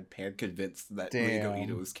just had Pan convinced that Lego Damn.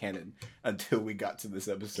 Ida was canon until we got to this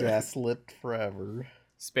episode. Gaslit forever.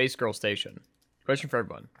 Space Girl Station. Question for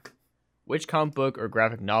everyone. which comic book or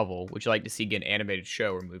graphic novel would you like to see get an animated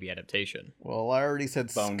show or movie adaptation? Well, I already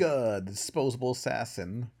said Bone. Scud, the disposable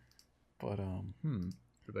assassin. But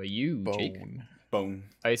What about you, Jake? Bone. Bone.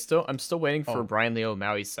 I'm still waiting for Oh. Brian Lee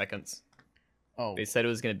O'Malley's seconds. Oh, They said it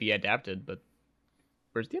was going to be adapted, but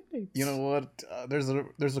where's the updates? you know what?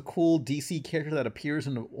 There's a cool DC character that appears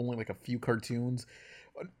in only like a few cartoons.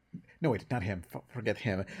 No, wait, not him. Forget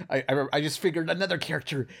him. I just figured another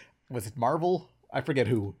character. Was it Marvel? I forget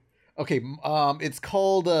who. Okay, it's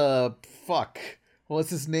called fuck. What's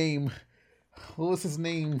his name? What was his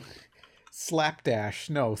name? Slapdash.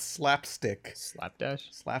 No, Slapstick. Slapdash?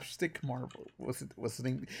 Slapstick Marvel. What's the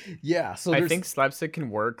name? Yeah. So I there's, think Slapstick can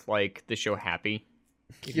work like the show Happy.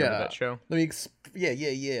 You remember that show? Let me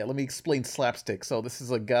yeah. Let me explain Slapstick. So this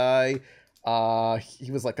is a guy.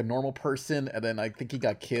 He was like a normal person, and then I think he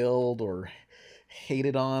got killed or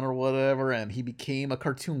hated on or whatever, and he became a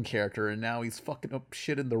cartoon character, and now he's fucking up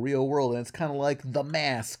shit in the real world, and it's kind of like The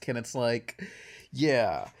Mask, and it's like,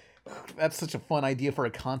 yeah. That's such a fun idea for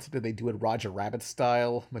a concept that they do it Roger Rabbit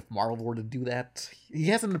style. If Marvel were to do that,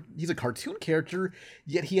 he's a cartoon character,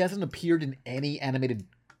 yet he hasn't appeared in any animated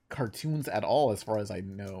cartoons at all, as far as I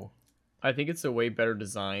know. I think it's a way better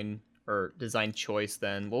design choice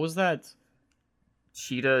than what was that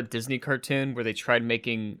Cheetah Disney cartoon where they tried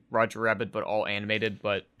making Roger Rabbit but all animated,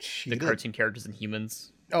 but Cheetah? the cartoon characters and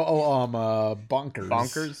humans. Bonkers.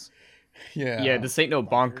 Bonkers? Yeah. Yeah, this ain't no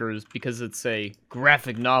bonkers because it's a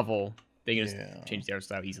graphic novel. They can Yeah. just change the art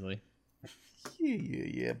style easily.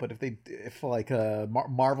 Yeah. But if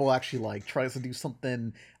Marvel actually like tries to do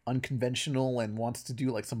something unconventional and wants to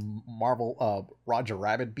do like some Marvel Roger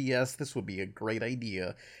Rabbit BS, this would be a great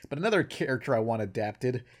idea. But another character I want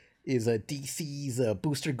adapted is DC's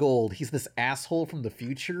Booster Gold. He's this asshole from the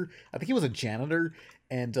future. I think he was a janitor,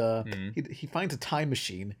 and he finds a time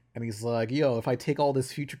machine, and he's like, yo, if I take all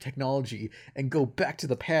this future technology and go back to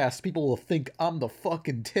the past, people will think I'm the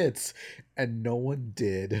fucking tits. And no one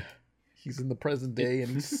did. He's in the present day,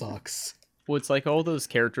 and he sucks. Well, it's like all those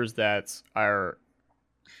characters that are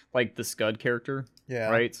like the Scud character,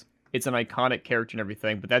 Yeah. right? It's an iconic character and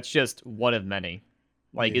everything, but that's just one of many.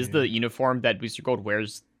 Like, is Yeah. the uniform that Booster Gold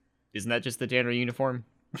wears, isn't that just the janitor uniform?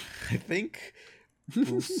 I think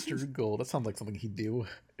Booster Gold. That sounds like something he'd do.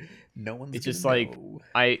 No one's It's gonna just like, know.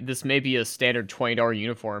 this may be a standard $20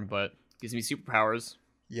 uniform, but gives me superpowers.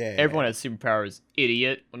 Yeah. Everyone has superpowers,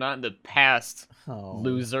 idiot. Well, not in the past, Oh.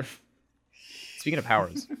 loser. Speaking of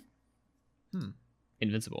powers, Hmm.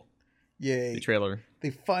 Invincible, Yay. the trailer. They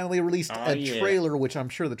finally released Oh, a yeah. trailer, which I'm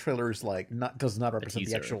sure the trailer is like does not represent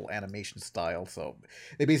the teaser. actual animation style. So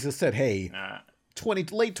they basically said, "Hey, Nah.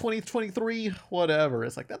 late 2023, whatever."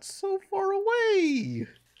 It's like that's so far away.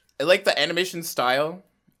 I like the animation style.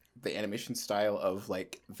 The animation style of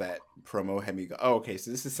like that promo had me go, oh, okay, so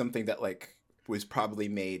this is something that like was probably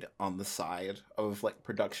made on the side of like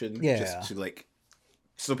production, Yeah. just to like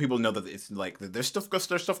so people know that it's like there's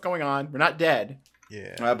stuff going on. We're not dead,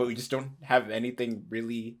 Yeah. but we just don't have anything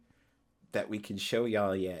really that we can show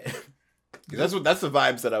y'all yet. 'Cause that's the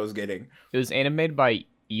vibes that I was getting. It was animated by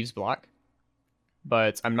Yves Block,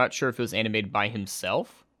 but I'm not sure if it was animated by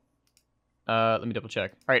himself. Let me double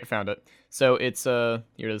check. All right, I found it. So it's here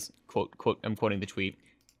it is. Quote. I'm quoting the tweet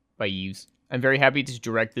by Yves. I'm very happy to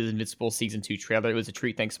direct the Invincible Season 2 trailer. It was a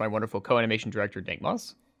treat thanks to my wonderful co-animation director Dank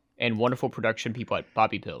Moss and wonderful production people at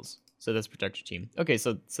Bobby Pills. So that's production team. Okay,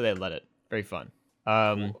 so they let it. Very fun.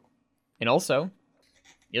 And also,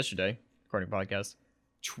 yesterday, according to podcast,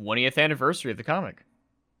 20th anniversary of the comic.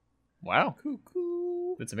 Wow.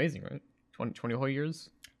 Cuckoo. That's amazing, right? 20 whole years?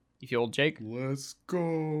 You feel old, Jake? Let's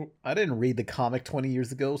go. I didn't read the comic 20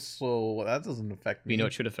 years ago, so that doesn't affect me. You know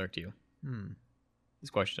it should affect you. Hmm. This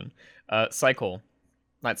question. Cycle.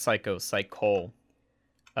 Not Psycho, Cycle.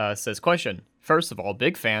 Says, question. First of all,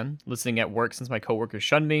 big fan. Listening at work since my coworkers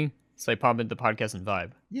shunned me. So I pop into the podcast and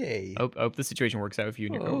vibe. Yay. I hope the situation works out with you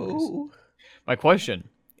and your coworkers. Oh. My question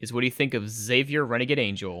is, what do you think of Xavier Renegade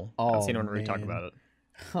Angel? I don't see anyone really talk man. about it.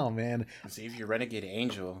 Oh man. Xavier Renegade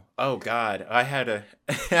Angel. Oh God, I had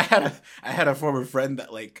a former friend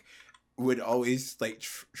that like would always like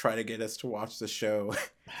try to get us to watch the show.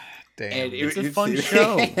 Damn. And It's a fun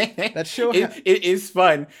show. That show it is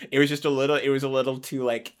fun. It was just a little too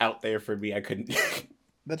like out there for me. I couldn't.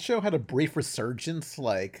 That show had a brief resurgence.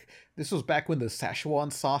 Like, this was back when the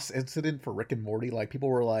Szechuan sauce incident for Rick and Morty. Like, people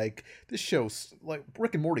were like, "This show's like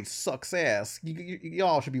Rick and Morty sucks ass.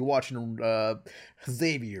 Y'all should be watching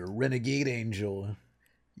Xavier Renegade Angel."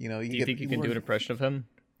 You know, Do you think you can do an impression of him?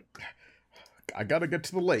 I gotta get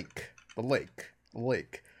to the lake. The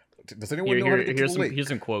lake. Does anyone know how to get to the lake? Here's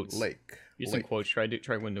some quotes. Lake. Here's some quotes. Try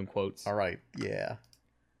one doing quotes. All right. Yeah.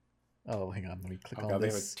 Oh, hang on. Let me click Oh on god, they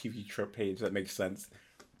have a this. TV trope page that makes sense.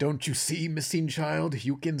 Don't you see, missing child?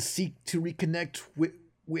 You can seek to reconnect with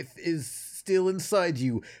is still inside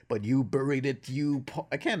you, but you buried it.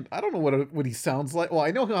 I can't. I don't know what he sounds like. Well,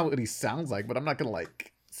 I know what he sounds like, but I'm not gonna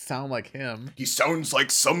like sound like him. He sounds like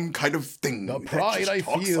some kind of thing. The that pride just I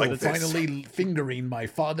talks feel like this. finally fingering my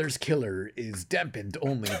father's killer is dampened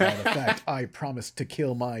only by the fact I promised to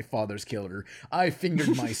kill my father's killer. I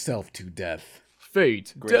fingered myself to death.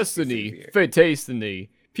 Fate, Great destiny, Xavier. fatestiny.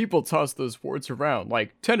 People toss those words around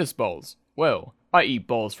like tennis balls. Well, I eat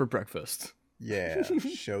balls for breakfast. Yeah,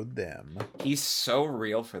 showed them. He's so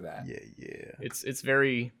real for that. Yeah. It's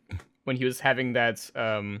very when he was having that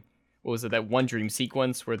what was it, that one dream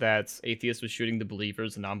sequence where that atheist was shooting the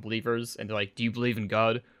believers and non-believers, and they're like, do you believe in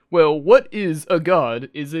God? Well, what is a god?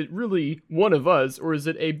 Is it really one of us, or is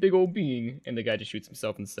it a big old being? And the guy just shoots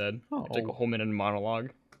himself instead. It's like a whole minute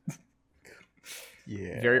monologue.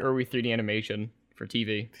 Yeah. Very early 3D animation for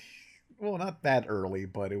TV. Well, not that early,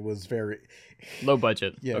 but it was very Low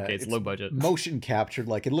budget. Yeah, Okay, it's low budget. motion captured.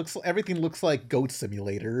 Like everything looks like Goat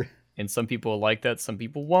Simulator. And some people like that, some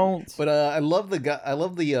people won't. But I love the guy. I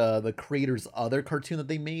love the creator's other cartoon that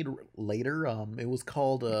they made later. It was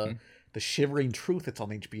called The Shivering Truth. It's on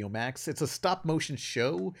HBO Max. It's a stop motion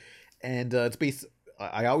show, and it's based.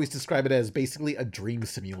 I always describe it as basically a dream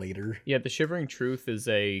simulator. Yeah, The Shivering Truth is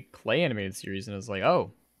a clay animated series, and it's like,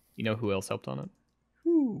 oh, you know who else helped on it?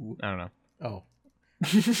 Ooh. I don't know. Oh.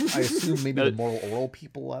 I assume maybe No. the Moral Oral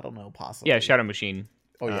people. I don't know. Possibly. Yeah, Shadow Machine.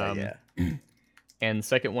 Oh yeah, um, yeah. And the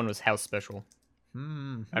second one was House Special.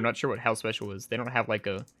 Hmm. I'm not sure what House Special is. They don't have like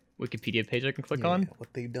a Wikipedia page I can click on.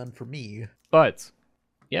 What they've done for me. But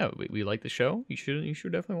yeah, we like the show. You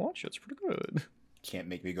should definitely watch it. It's pretty good. Can't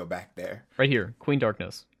make me go back there. Right here, Queen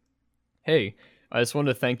Darkness. Hey, I just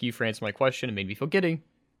wanted to thank you for answering my question. It made me feel giddy.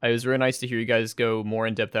 It was really nice to hear you guys go more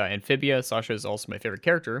in depth at Amphibia. Sasha is also my favorite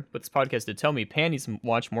character, but this podcast did tell me Pan needs to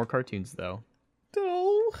watch more cartoons though.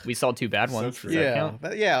 Oh. We saw 2 bad So ones. true. Does that Yeah,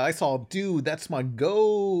 count? yeah, I saw. Dude, that's my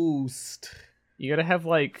ghost. You gotta have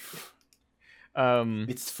like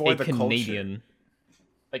It's for a the Canadian,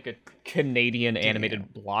 like a Canadian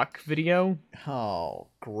animated block video. Oh,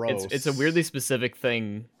 gross. It's a weirdly specific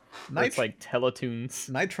thing. It's Nitro, like Teletoons.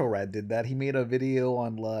 Nitro Rat did that. He made a video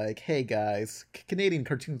on like, "Hey guys, Canadian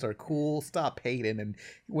cartoons are cool. Stop hating," and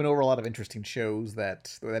he went over a lot of interesting shows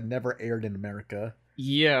that never aired in America.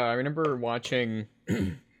 Yeah, I remember watching.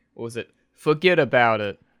 What was it? Forget About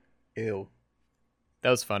It. Ew. That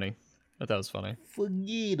was funny. I thought that was funny.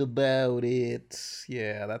 Forget about it.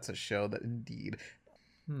 Yeah, that's a show that indeed.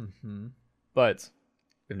 Hmm. But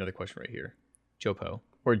we have another question right here. Jopo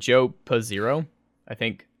or Joe Zero. I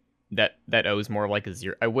think that O is more like a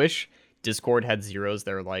 0. I wish Discord had zeros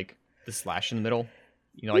that are like the slash in the middle.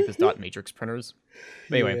 You know, like those dot matrix printers.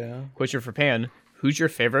 But anyway, Yeah. question for Pan. Who's your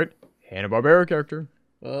favorite Hanna-Barbera character?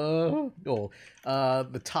 The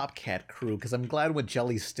Top Cat crew, because I'm glad with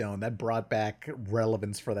Jellystone that brought back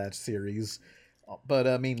relevance for that series.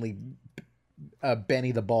 But mainly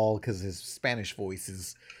Benny the Ball, because his Spanish voice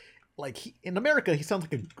is like in America he sounds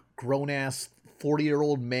like a grown ass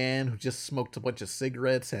 40-year-old man who just smoked a bunch of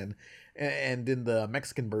cigarettes, and in the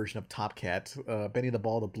Mexican version of Top Cat, Benny the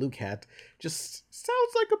Ball, the blue cat, just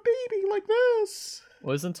sounds like a baby like this.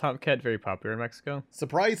 Wasn't Top Cat very popular in Mexico?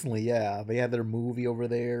 Surprisingly, yeah. They had their movie over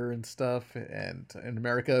there and stuff, and in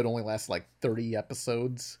America it only lasts like 30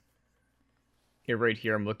 episodes. Here, right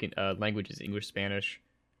here, I'm looking. Language is English, Spanish.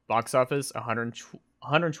 Box office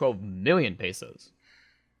 112 million pesos.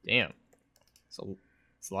 Damn,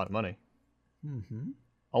 it's a lot of money. Mm-hmm.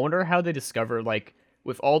 I wonder how they discover, like,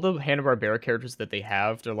 with all the Hanna-Barbera characters that they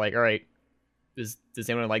have, they're like, all right, does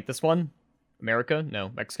anyone like this one? America? No.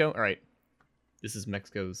 Mexico? All right. This is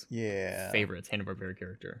Mexico's favorite Hanna-Barbera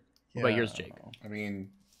character. What about yours, Jake? I mean,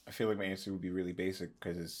 I feel like my answer would be really basic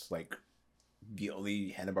because it's like the only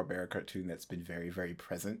Hanna-Barbera cartoon that's been very, very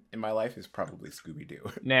present in my life is probably Scooby-Doo.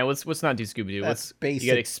 Nah, let's not do Scooby-Doo. That's You basic.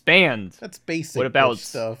 gotta expand. That's basic. What about- bitch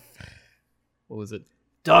stuff? What was it?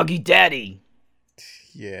 Doggy Daddy.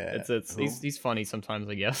 Yeah, He's funny sometimes,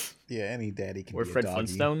 I guess. yeah. Any daddy can Or be a Fred doggy.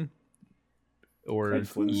 Flintstone. Or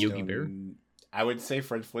Fred Yogi Bear. Flintstone. I would say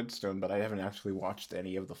Fred Flintstone, but I haven't actually watched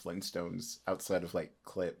any of the Flintstones outside of like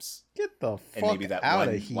clips Get the and fuck maybe that out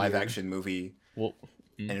one of here! live action movie. Well,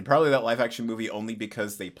 And probably that live action movie only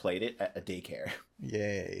because they played it at a daycare.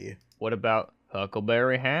 Yay! what about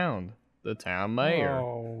Huckleberry Hound, the town mayor?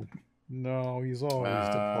 Oh no, he's always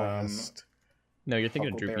depressed. No, you're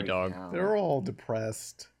thinking of Droopy Huckleberry Dog. Hound. They're all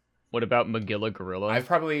depressed. What about Magilla Gorilla?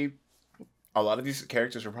 A lot of these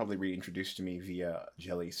characters were probably reintroduced to me via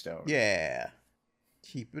Jellystone. Yeah.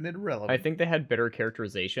 Keeping it relevant. I think they had better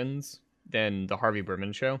characterizations than the Harvey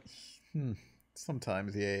Birdman show.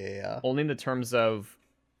 Sometimes, yeah. Only in the terms of,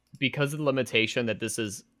 because of the limitation that this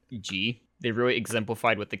is G, they really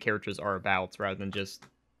exemplified what the characters are about rather than just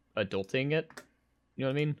adulting it. You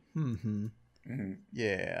know what I mean? Mm-hmm.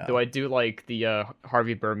 Yeah. Though I do like the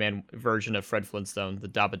Harvey Birdman version of Fred Flintstone, the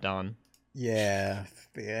Dabadon. Yeah.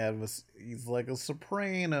 He's like a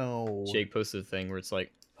soprano. Jake posted a thing where it's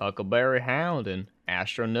like Huckleberry Hound and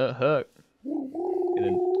Astronaut Huck. And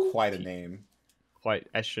then Quite a name. quite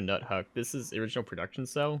Astronaut Huck. This is the original production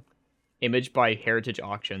cell. Imaged by Heritage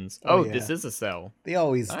Auctions. Oh, This yeah. is a cell.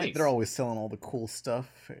 Nice. They're always selling all the cool stuff,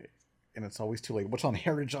 and it's always too late. What's on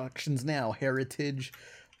Heritage Auctions now? Heritage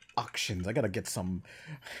Auctions. I gotta get some,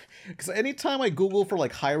 because anytime I Google for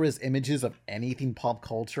like high-res images of anything pop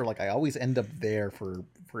culture, like I always end up there for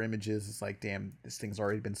images. It's like, damn, this thing's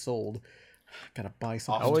already been sold. Gotta buy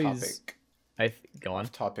something. Off Always- topic. Go on.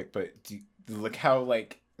 Off topic, but look how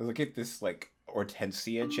look at this like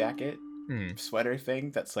Hortensia jacket sweater thing.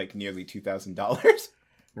 That's like nearly $2,000.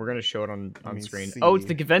 We're gonna show it on me screen. see. Oh, it's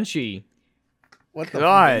the Givenchy. What the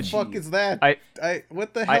God. fuck is that?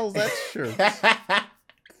 What the I- hell's that shirt?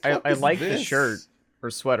 I is like the this? shirt or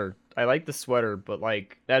sweater. I like the sweater, but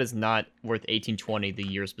like that is not worth 1820 the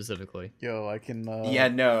year specifically. Yo, I can. Yeah,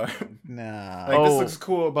 no. Nah. Like this Oh. looks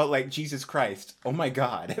cool, but like Jesus Christ. Oh my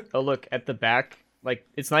god. Oh look at the back. Like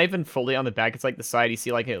it's not even fully on the back. It's like the side. You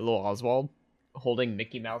see like a little Oswald holding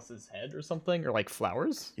Mickey Mouse's head or something, or like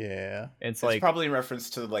flowers. Yeah. And it's It's like probably in reference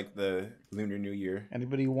to like the Lunar New Year.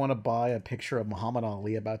 Anybody want to buy a picture of Muhammad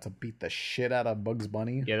Ali about to beat the shit out of Bugs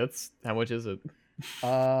Bunny? yeah, that's how much is it?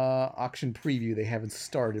 Auction preview. They haven't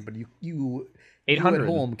started, but you at 800.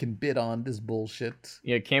 home can bid on this bullshit.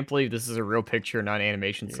 Yeah, can't believe this is a real picture, not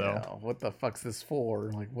animation. Yeah. So What the fuck's this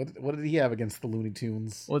for? Like, what did he have against the Looney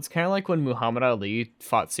Tunes? well, it's kind of like when Muhammad Ali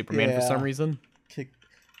fought Superman for some Yeah. reason.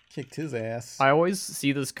 Kicked his ass. I always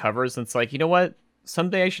see those covers and it's like, you know what?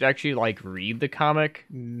 Someday I should actually like read the comic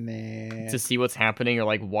Nah. to see what's happening or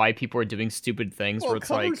like why people are doing stupid things Well, where it's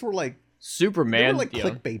covers like were like Superman. they were like yeah.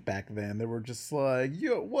 clickbait back then. They were just like,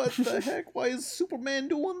 yo, what the heck? Why is Superman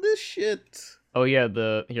doing this shit? Oh yeah,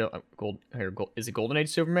 gold. Is it Golden Age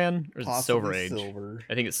Superman or is it Silver Possibly Age? Silver.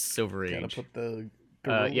 I think it's Silver Gotta Age. put the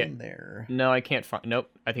gorilla yeah. in there. No, I can't find. Nope,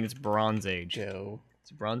 I think it's Bronze Age. Joe,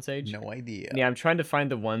 It's Bronze Age. no idea. Yeah, I'm trying to find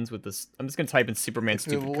the ones with this. I'm just gonna type in Superman If it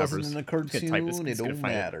stupid wasn't covers. in a I'm just gonna type this, cartoon, I'm it just gonna don't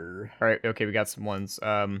find it. matter. All right, okay, we got some ones.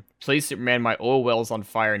 Please, Superman, my oil well's on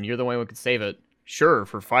fire, and you're the one who can save it. Sure,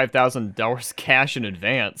 for $5,000 cash in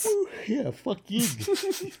advance. Yeah, fuck you.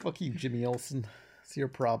 Fuck you, Jimmy Olsen. It's your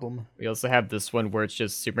problem. We also have this one where it's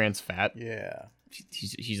just Superman's fat. Yeah.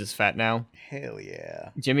 He's just fat now. Hell yeah.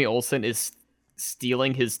 Jimmy Olsen is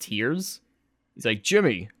stealing his tears. He's like,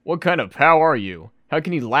 Jimmy, what kind of pal are you? How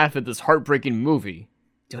can you laugh at this heartbreaking movie?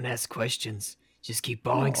 Don't ask questions. Just keep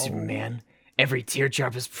bawling, Superman. Every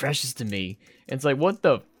teardrop is precious to me. And it's like, what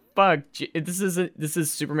the fuck? This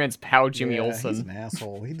is Superman's pal, Jimmy Yeah, Olsen. He's an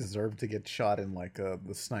asshole. He deserved to get shot in like the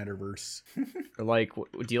Snyderverse. Or like,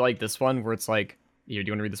 do you like this one where it's like, here, do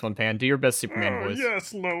you want to read this one, Pan? Do your best Superman voice.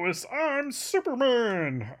 Yes, Lois, I'm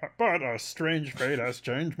Superman. But a strange fate has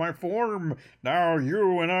changed my form. Now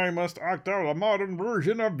you and I must act out a modern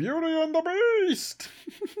version of Beauty and the Beast.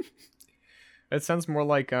 That sounds more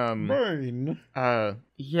like Bane.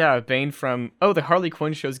 yeah, Bane from the Harley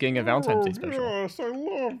Quinn show's getting a Valentine's Day special. Yes, I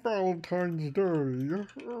love Valentine's Day.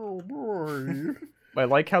 Oh boy. I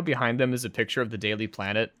like how behind them is a picture of the Daily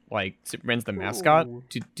Planet, like Superman's the mascot. Oh.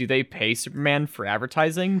 Do they pay Superman for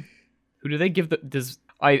advertising? Who do they give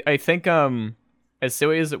I think as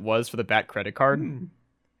silly as it was for the Bat credit card,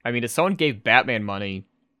 I mean if someone gave Batman money,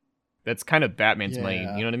 that's kind of Batman's money,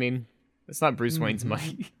 Yeah. you know what I mean? It's not Bruce Wayne's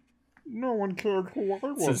money. No one cared who I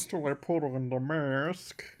was Says- till I put on the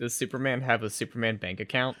mask. Does Superman have a Superman bank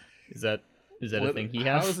account? Is that a What- thing he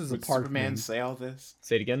How has? is his Would apartment? Superman say all this?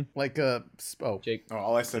 Say it again, Like Jake. Oh,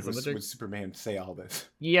 all I said was, Limited? would Superman say all this?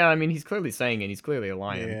 Yeah, I mean he's clearly saying it. He's clearly a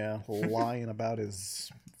lion. yeah, lying about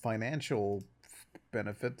his financial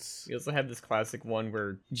benefits. We also had this classic one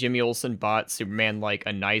where Jimmy Olsen bought Superman like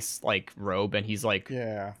a nice like robe, and he's like,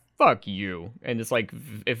 Yeah. "Fuck you," and it's like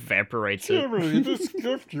evaporates it. Jimmy, this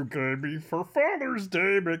gift you gave me for Father's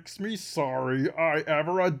Day makes me sorry I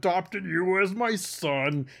ever adopted you as my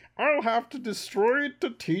son. I'll have to destroy it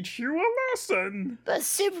to teach you a lesson. But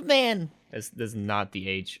Superman, This is not the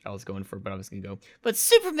age I was going for, but I was gonna go. But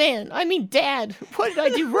Superman, I mean, Dad, what did I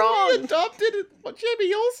do You wrong? adopted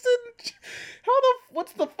Jimmy Olsen?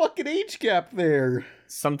 What's the fucking age gap there?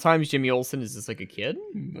 Sometimes Jimmy Olsen is just like a kid.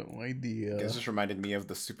 No idea. This just reminded me of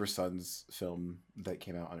the Super Sons film that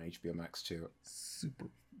came out on HBO Max too. Super.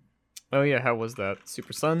 Oh yeah, how was that?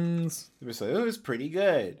 Super Sons. It was pretty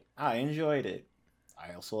good. I enjoyed it.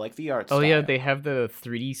 I also like the art Oh style. yeah, they have the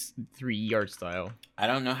 3D art style. I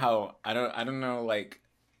don't know how I don't know like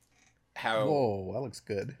how Whoa, that looks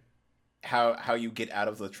good. how you get out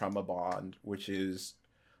of the trauma bond, which is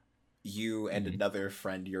you and Mhm. another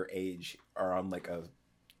friend your age are on like a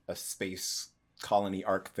space colony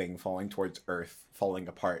arc thing falling towards Earth, falling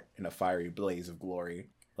apart in a fiery blaze of glory.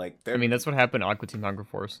 Like I mean, that's what happened in Aqua Teen Hunger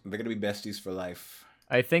Force. they're gonna be besties for life.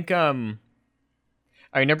 I think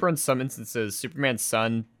I remember in some instances Superman's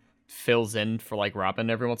son fills in for like Robin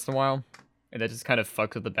every once in a while, and that just kind of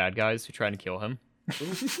fucks with the bad guys who try to kill him.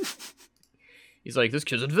 He's like, this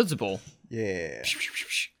kid's invincible. Yeah.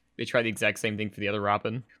 They try the exact same thing for the other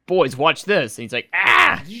Robin. Boys, watch this. And he's like,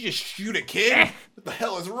 ah! Did you just shoot a kid? What the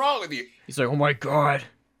hell is wrong with you? He's like, oh my god.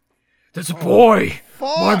 There's a boy!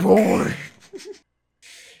 My Fuck! boy!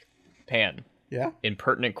 Pan, Yeah?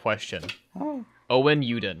 impertinent question. Oh. Owen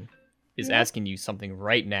Uden is asking you something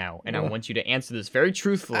right now, and I What? want you to answer this very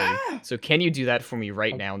truthfully. So can you do that for me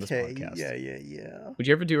right now in this Okay, podcast? yeah. Would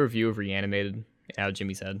you ever do a review of Reanimated out of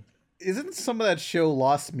Jimmy's head? Isn't some of that show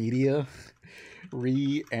Lost Media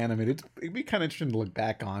reanimated? It'd be kind of interesting to look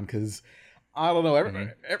back on because I don't know.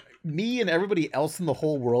 Me and everybody else in the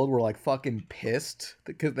whole world were like fucking pissed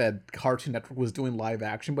because that Cartoon Network was doing live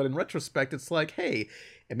action. But in retrospect, it's like, hey,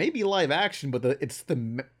 it may be live action, but it's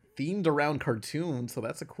themed around cartoons, so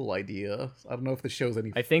that's a cool idea. I don't know if the show's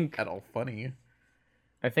any I think at all funny.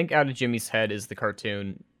 Out of Jimmy's head is the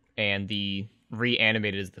cartoon, and the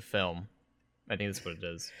Reanimated is the film. I think that's what it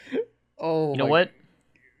is. Oh, You know my- what?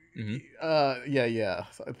 Yeah,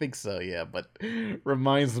 I think so, yeah, but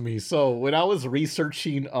reminds me, so when I was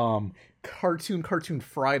researching Cartoon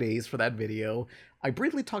Fridays for that video, I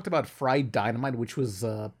briefly talked about Fried Dynamite, which was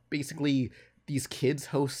basically these kids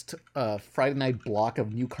host a Friday night block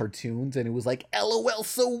of new cartoons, and it was like, LOL,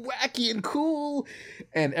 so wacky and cool,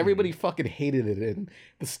 and everybody fucking hated it, and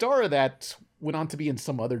the star of that went on to be in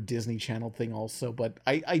some other Disney Channel thing also, but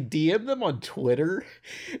I DM'd them on Twitter,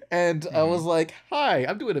 and I was like, hi,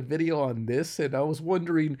 I'm doing a video on this, and I was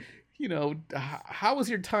wondering, you know, how was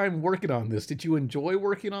your time working on this? Did you enjoy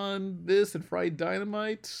working on this and Fried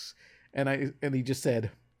Dynamite? And he just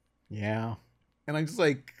said, yeah. And I just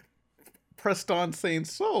like pressed on saying,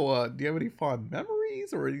 so, do you have any fond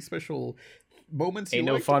memories or any special moments? Ain't you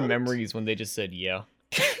no liked fond about it? memories when they just said yeah.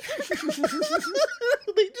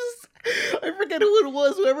 They just, I forget who it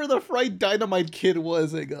was, whoever the Fried Dynamite kid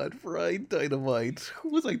was. I got Fried Dynamite. Who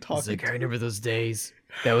was I It's talking like, I to? remember those days.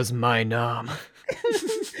 That was my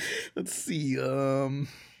Let's see,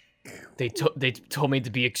 They told me to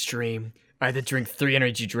be extreme. I had to drink 3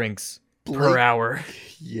 energy drinks Blake- per hour.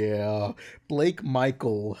 yeah, Blake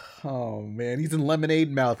Michael. Oh man, he's in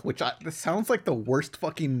Lemonade Mouth, which this sounds like the worst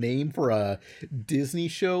fucking name for a Disney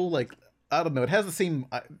show. Like, I don't know, it has the same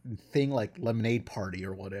thing like Lemonade Party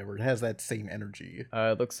or whatever. It has that same energy.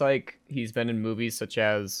 It looks like he's been in movies such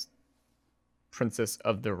as Princess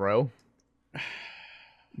of the Row,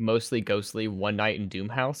 Mostly Ghostly, One Night in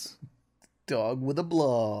Doomhouse. Dog with a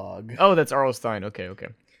blog. Oh, that's R.L. Stein. Okay.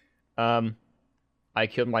 I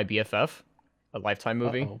Killed My BFF, a Lifetime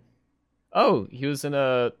movie. Uh-oh. Oh, he was in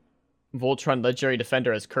a Voltron Legendary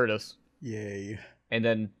Defender as Curtis, Yay. and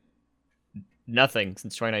then nothing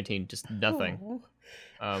since 2019, just nothing. Oh.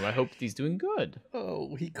 I hope he's doing good.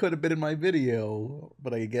 Oh, he could have been in my video,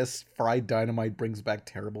 but I guess Fried Dynamite brings back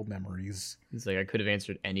terrible memories. He's like, I could have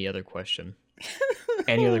answered any other question.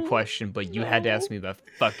 Any other question, but you had to ask me about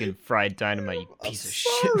fucking Fried Dynamite, you piece of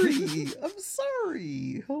shit. I'm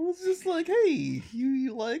sorry. I was just like, hey,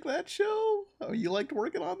 you like that show? Oh, you liked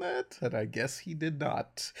working on that? And I guess he did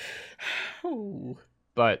not. Oh.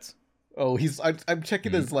 But Oh, I'm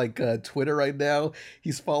checking his like Twitter right now.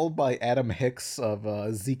 He's followed by Adam Hicks of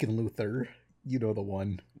Zeke and Luther. You know the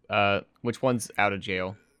one. which one's out of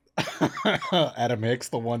jail? Adam Hicks,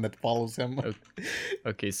 the one that follows him.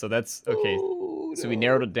 Okay, so that's okay. Oh, So we no.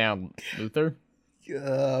 narrowed it down. Luther?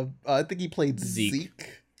 I think he played Zeke. Zeke.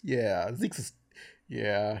 Yeah, Zeke's.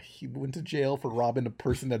 Yeah, he went to jail for robbing a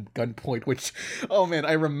person at gunpoint. Which, oh man,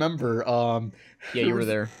 I remember. Yeah, you were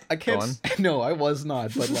there. I can't. Go on. No, I was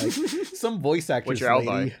not. But like some voice actress What's your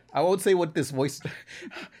alibi? lady. I won't say what this voice.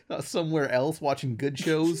 Somewhere else watching good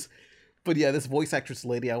shows. But yeah, this voice actress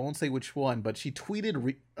lady, I won't say which one, but she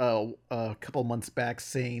tweeted a couple months back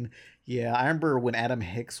saying, "Yeah, I remember when Adam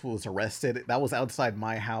Hicks was arrested. That was outside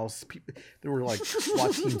my house. There were like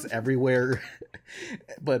SWAT teams everywhere."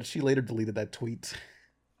 But she later deleted that tweet.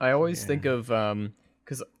 I always think of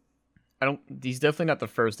because he's definitely not the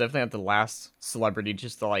first, definitely not the last celebrity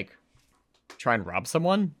just to like try and rob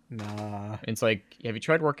someone. Nah, It's like, have you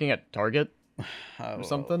tried working at Target? or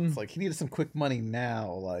something? It's like he needed some quick money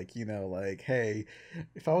now. Like, like, hey,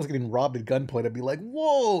 if I was getting robbed at gunpoint, I'd be like,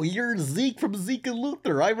 whoa, you're Zeke from Zeke and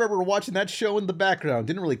Luther. I remember watching that show in the background.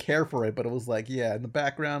 Didn't really care for it, but it was like, yeah, in the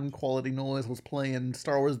background, quality noise was playing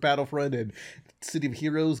Star Wars Battlefront and City of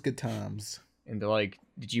Heroes, good times. And they're like,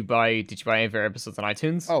 did you buy any of your episodes on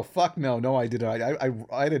iTunes? Oh fuck no, I didn't.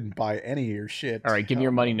 I didn't buy any of your shit. All right, give me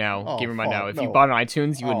your money now. Oh, Give me your money now. fuck, If you no. bought it on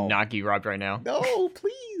iTunes, you Oh. would not get robbed right now. No,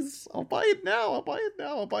 please. I'll buy it now. I'll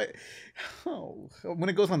buy it. Oh, when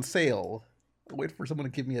it goes on sale, I'll wait for someone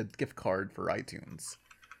to give me a gift card for iTunes.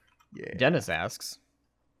 Yeah. Dennis asks,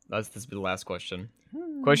 this will be the last question.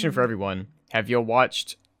 Question for everyone: Have y'all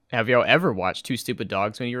ever watched Two Stupid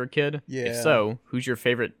Dogs when you were a kid? Yeah. If so, who's your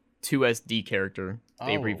favorite 2SD character?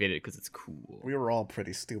 They Oh. abbreviated it because it's cool. We were all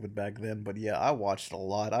pretty stupid back then, but yeah, I watched a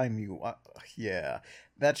lot. I knew, yeah,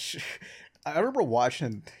 I remember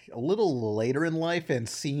watching a little later in life and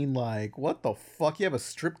seeing like, what the fuck? You have a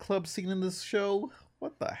strip club scene in this show?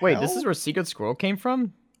 What the Wait, hell? this is where Secret Squirrel came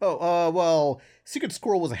from? Oh, well, Secret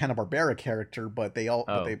Squirrel was a Hanna-Barbera character, but they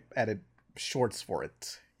Oh. added shorts for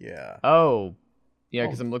it. Yeah. Oh, yeah,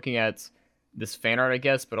 because Oh. I'm looking at this fan art, I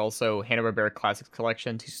guess, but also Hanna-Barbera Classics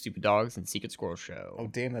Collection, Two Stupid Dogs, and Secret Squirrel Show. Oh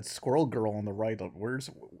damn, that Squirrel Girl on the right.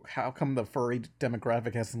 How come the furry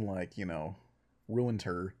demographic hasn't ruined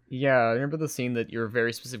her? Yeah, I remember the scene that you're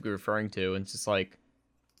very specifically referring to, and it's just like,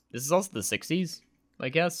 this is also the 60s, I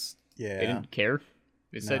guess. Yeah. They didn't care.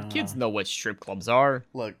 They said, Nah. kids know what strip clubs are.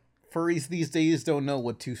 Look, furries these days don't know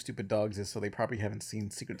what Two Stupid Dogs is, so they probably haven't seen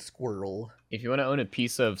Secret Squirrel. If you want to own a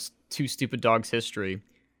piece of Two Stupid Dogs history,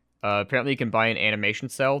 apparently you can buy an animation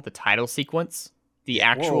cell, the title sequence, the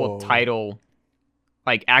actual Whoa. title,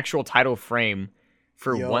 actual title frame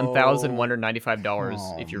for Yo. $1,195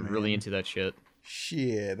 Oh, if you're really man. into that shit.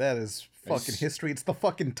 Shit, that is fucking Nice. history. It's the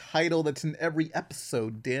fucking title that's in every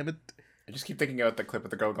episode, damn it. I just keep thinking about the clip of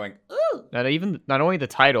the girl going, "Ooh." Not only the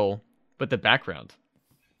title, but the background.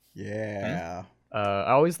 Yeah.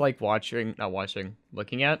 I always like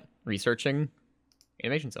looking at, researching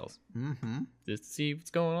animation cells. Mm-hmm. Just to see what's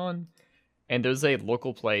going on. And there's a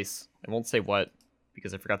local place, I won't say what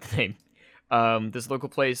because I forgot the name. This local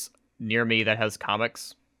place near me that has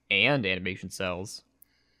comics and animation cells.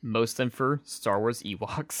 Most of them for Star Wars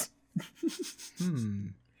Ewoks.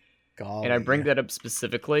 Golly. And I bring that up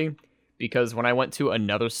specifically because when I went to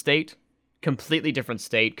another state, completely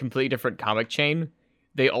different comic chain,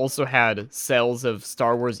 they also had cells of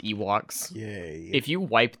Star Wars Ewoks. Yay. If you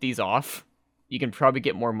wipe these off, you can probably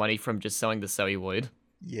get more money from just selling the celluloid.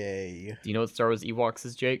 Yay. Do you know what Star Wars Ewoks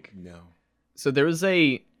is, Jake? No. So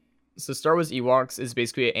Star Wars Ewoks is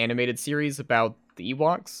basically an animated series about the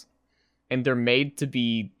Ewoks, and they're made to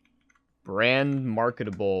be brand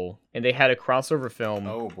marketable. And they had a crossover film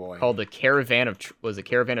Oh boy. called the Caravan of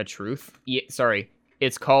Caravan of Truth?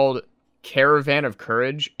 It's called Caravan of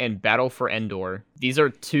Courage and Battle for Endor. These are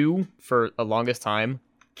two, for the longest time,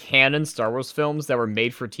 canon Star Wars films that were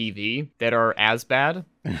made for TV that are as bad,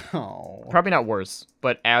 Oh. probably not worse,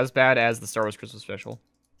 but as bad as the Star Wars Christmas special.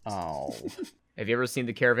 Oh. Have you ever seen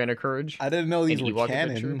the Caravan of Courage? I didn't know these An were Ewok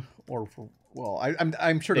canon. adventure? Or for, well,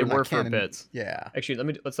 I'm sure They they're not were for a canon. bit. Yeah.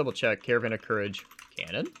 Actually, let's double check. Caravan of Courage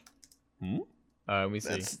canon? Let me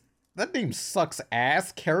see. That name sucks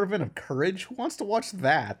ass. Caravan of Courage. Who wants to watch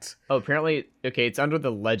that? Oh, apparently, okay, it's under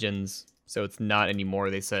the Legends, so it's not anymore.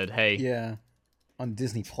 They said, hey, Yeah. On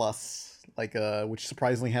Disney Plus, which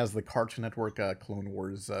surprisingly has the Cartoon Network Clone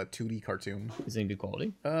Wars 2D cartoon. is it in good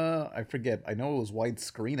quality? I forget. I know it was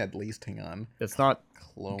widescreen at least. Hang on. That's not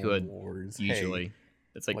Clone good, Wars. usually. Hey,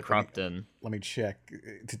 It's like Look, cropped in. let me check.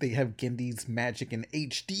 Did they have Gendy's Magic in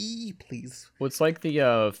HD? Please. Well, it's like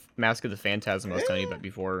the Mask of the Phantasm I was telling you about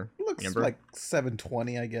before. Looks Remember? like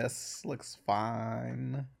 720, I guess. Looks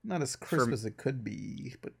fine. Not as crisp For- as it could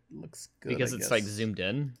be, but looks good. because I it's guess. like zoomed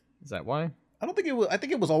in. Is that why? I don't think it was. I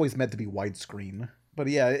think it was always meant to be widescreen. But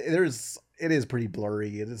yeah, it is pretty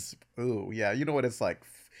blurry. It is. Ooh, yeah. You know what? It's like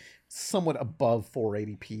somewhat above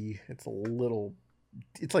 480p. It's a little.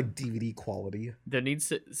 It's like DVD quality.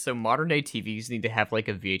 So modern day TVs need to have like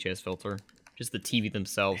a VHS filter. Just the TV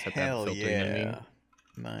themselves have to have Hell a filter. You know what I mean? yeah.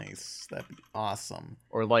 Nice. That'd be awesome.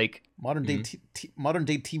 Or like Modern day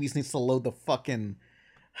TVs needs to load the fucking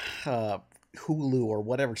Hulu or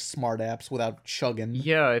whatever smart apps without chugging.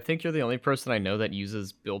 Yeah, I think you're the only person I know that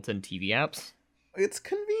uses built-in TV apps. It's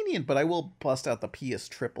convenient, but I will bust out the PS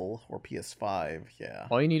Triple or PS5. Yeah.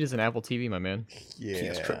 All you need is an Apple TV, my man.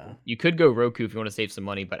 Yeah. Triple. You could go Roku if you want to save some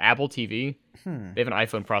money, but Apple TV, Hmm. they have an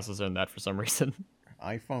iPhone processor in that for some reason.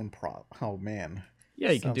 iPhone Pro. Oh man.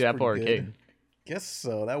 Yeah, you can do Sounds Apple pretty Arcade. good. Guess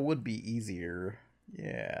so. That would be easier.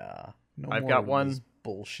 Yeah. No I've more got of one. this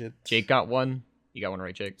bullshit. Jake got one. You got one,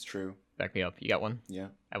 right, Jake? It's true. Back me up. You got one? Yeah.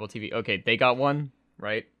 Apple TV. Okay, they got one,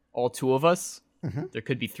 right? All two of us? Mhm. There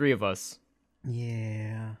could be three of us.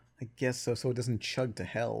 Yeah. I guess so. So it doesn't chug to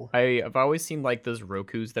hell. I've always seen like those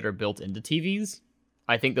Rokus that are built into TVs.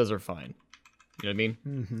 I think those are fine. You know what I mean?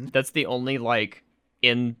 Mm-hmm. That's the only like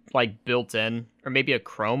built in, or maybe a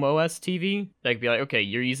Chrome OS TV that could be like, okay,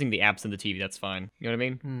 you're using the apps in the TV, that's fine. You know what I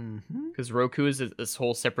mean? Mm-hmm. Because Roku is this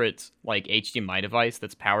whole separate like HDMI device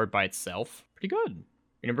that's powered by itself. Pretty good.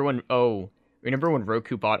 Remember when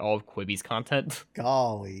Roku bought all of Quibi's content?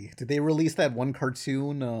 Golly. Did they release that one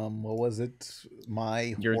cartoon? What was it?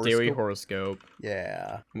 My Your Horoscope? Daily Horoscope.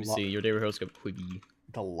 Yeah. Let me see. Your Daily Horoscope Quibi.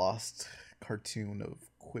 The lost cartoon of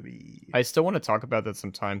Quibi. I still want to talk about that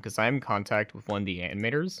sometime because I'm in contact with one of the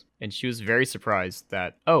animators, and she was very surprised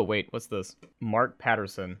that. Oh wait, what's this? Mark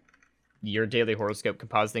Patterson, Your Daily Horoscope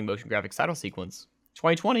compositing motion graphics title sequence,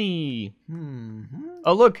 2020. Mm-hmm.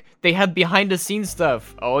 Oh look, they have behind the scenes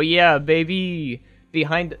stuff. Oh yeah, baby,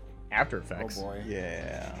 behind After Oh Effects. boy.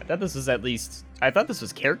 Yeah. I thought this was at least. I thought this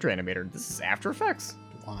was character animator. This is After Effects.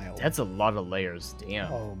 Wild. That's a lot of layers.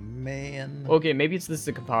 Damn. Oh man. Okay, maybe this is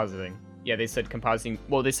compositing. Yeah, they said compositing.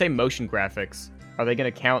 Well, they say motion graphics. Are they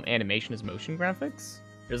going to count animation as motion graphics?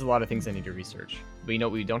 There's a lot of things I need to research. But you know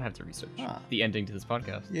what we don't have to research? Huh. The ending to this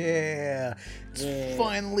podcast. Yeah. It's Yeah.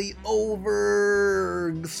 finally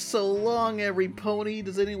over. So long, every pony.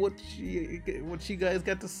 Does what you guys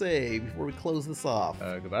got to say before we close this off?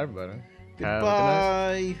 Goodbye, everybody.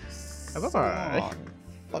 Goodbye. Bye-bye. So long.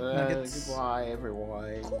 Fuck nuggets. Goodbye,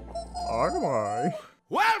 everyone. Oh, goodbye.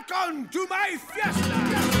 Welcome to my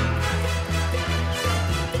fiesta!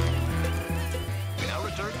 We now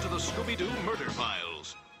return to the Scooby-Doo murder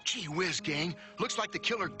files. Gee whiz, gang. Looks like the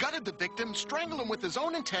killer gutted the victim, strangled him with his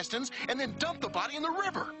own intestines, and then dumped the body in the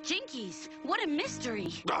river. Jinkies, what a mystery.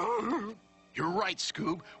 You're right,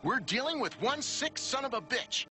 Scoob. We're dealing with one sick son of a bitch.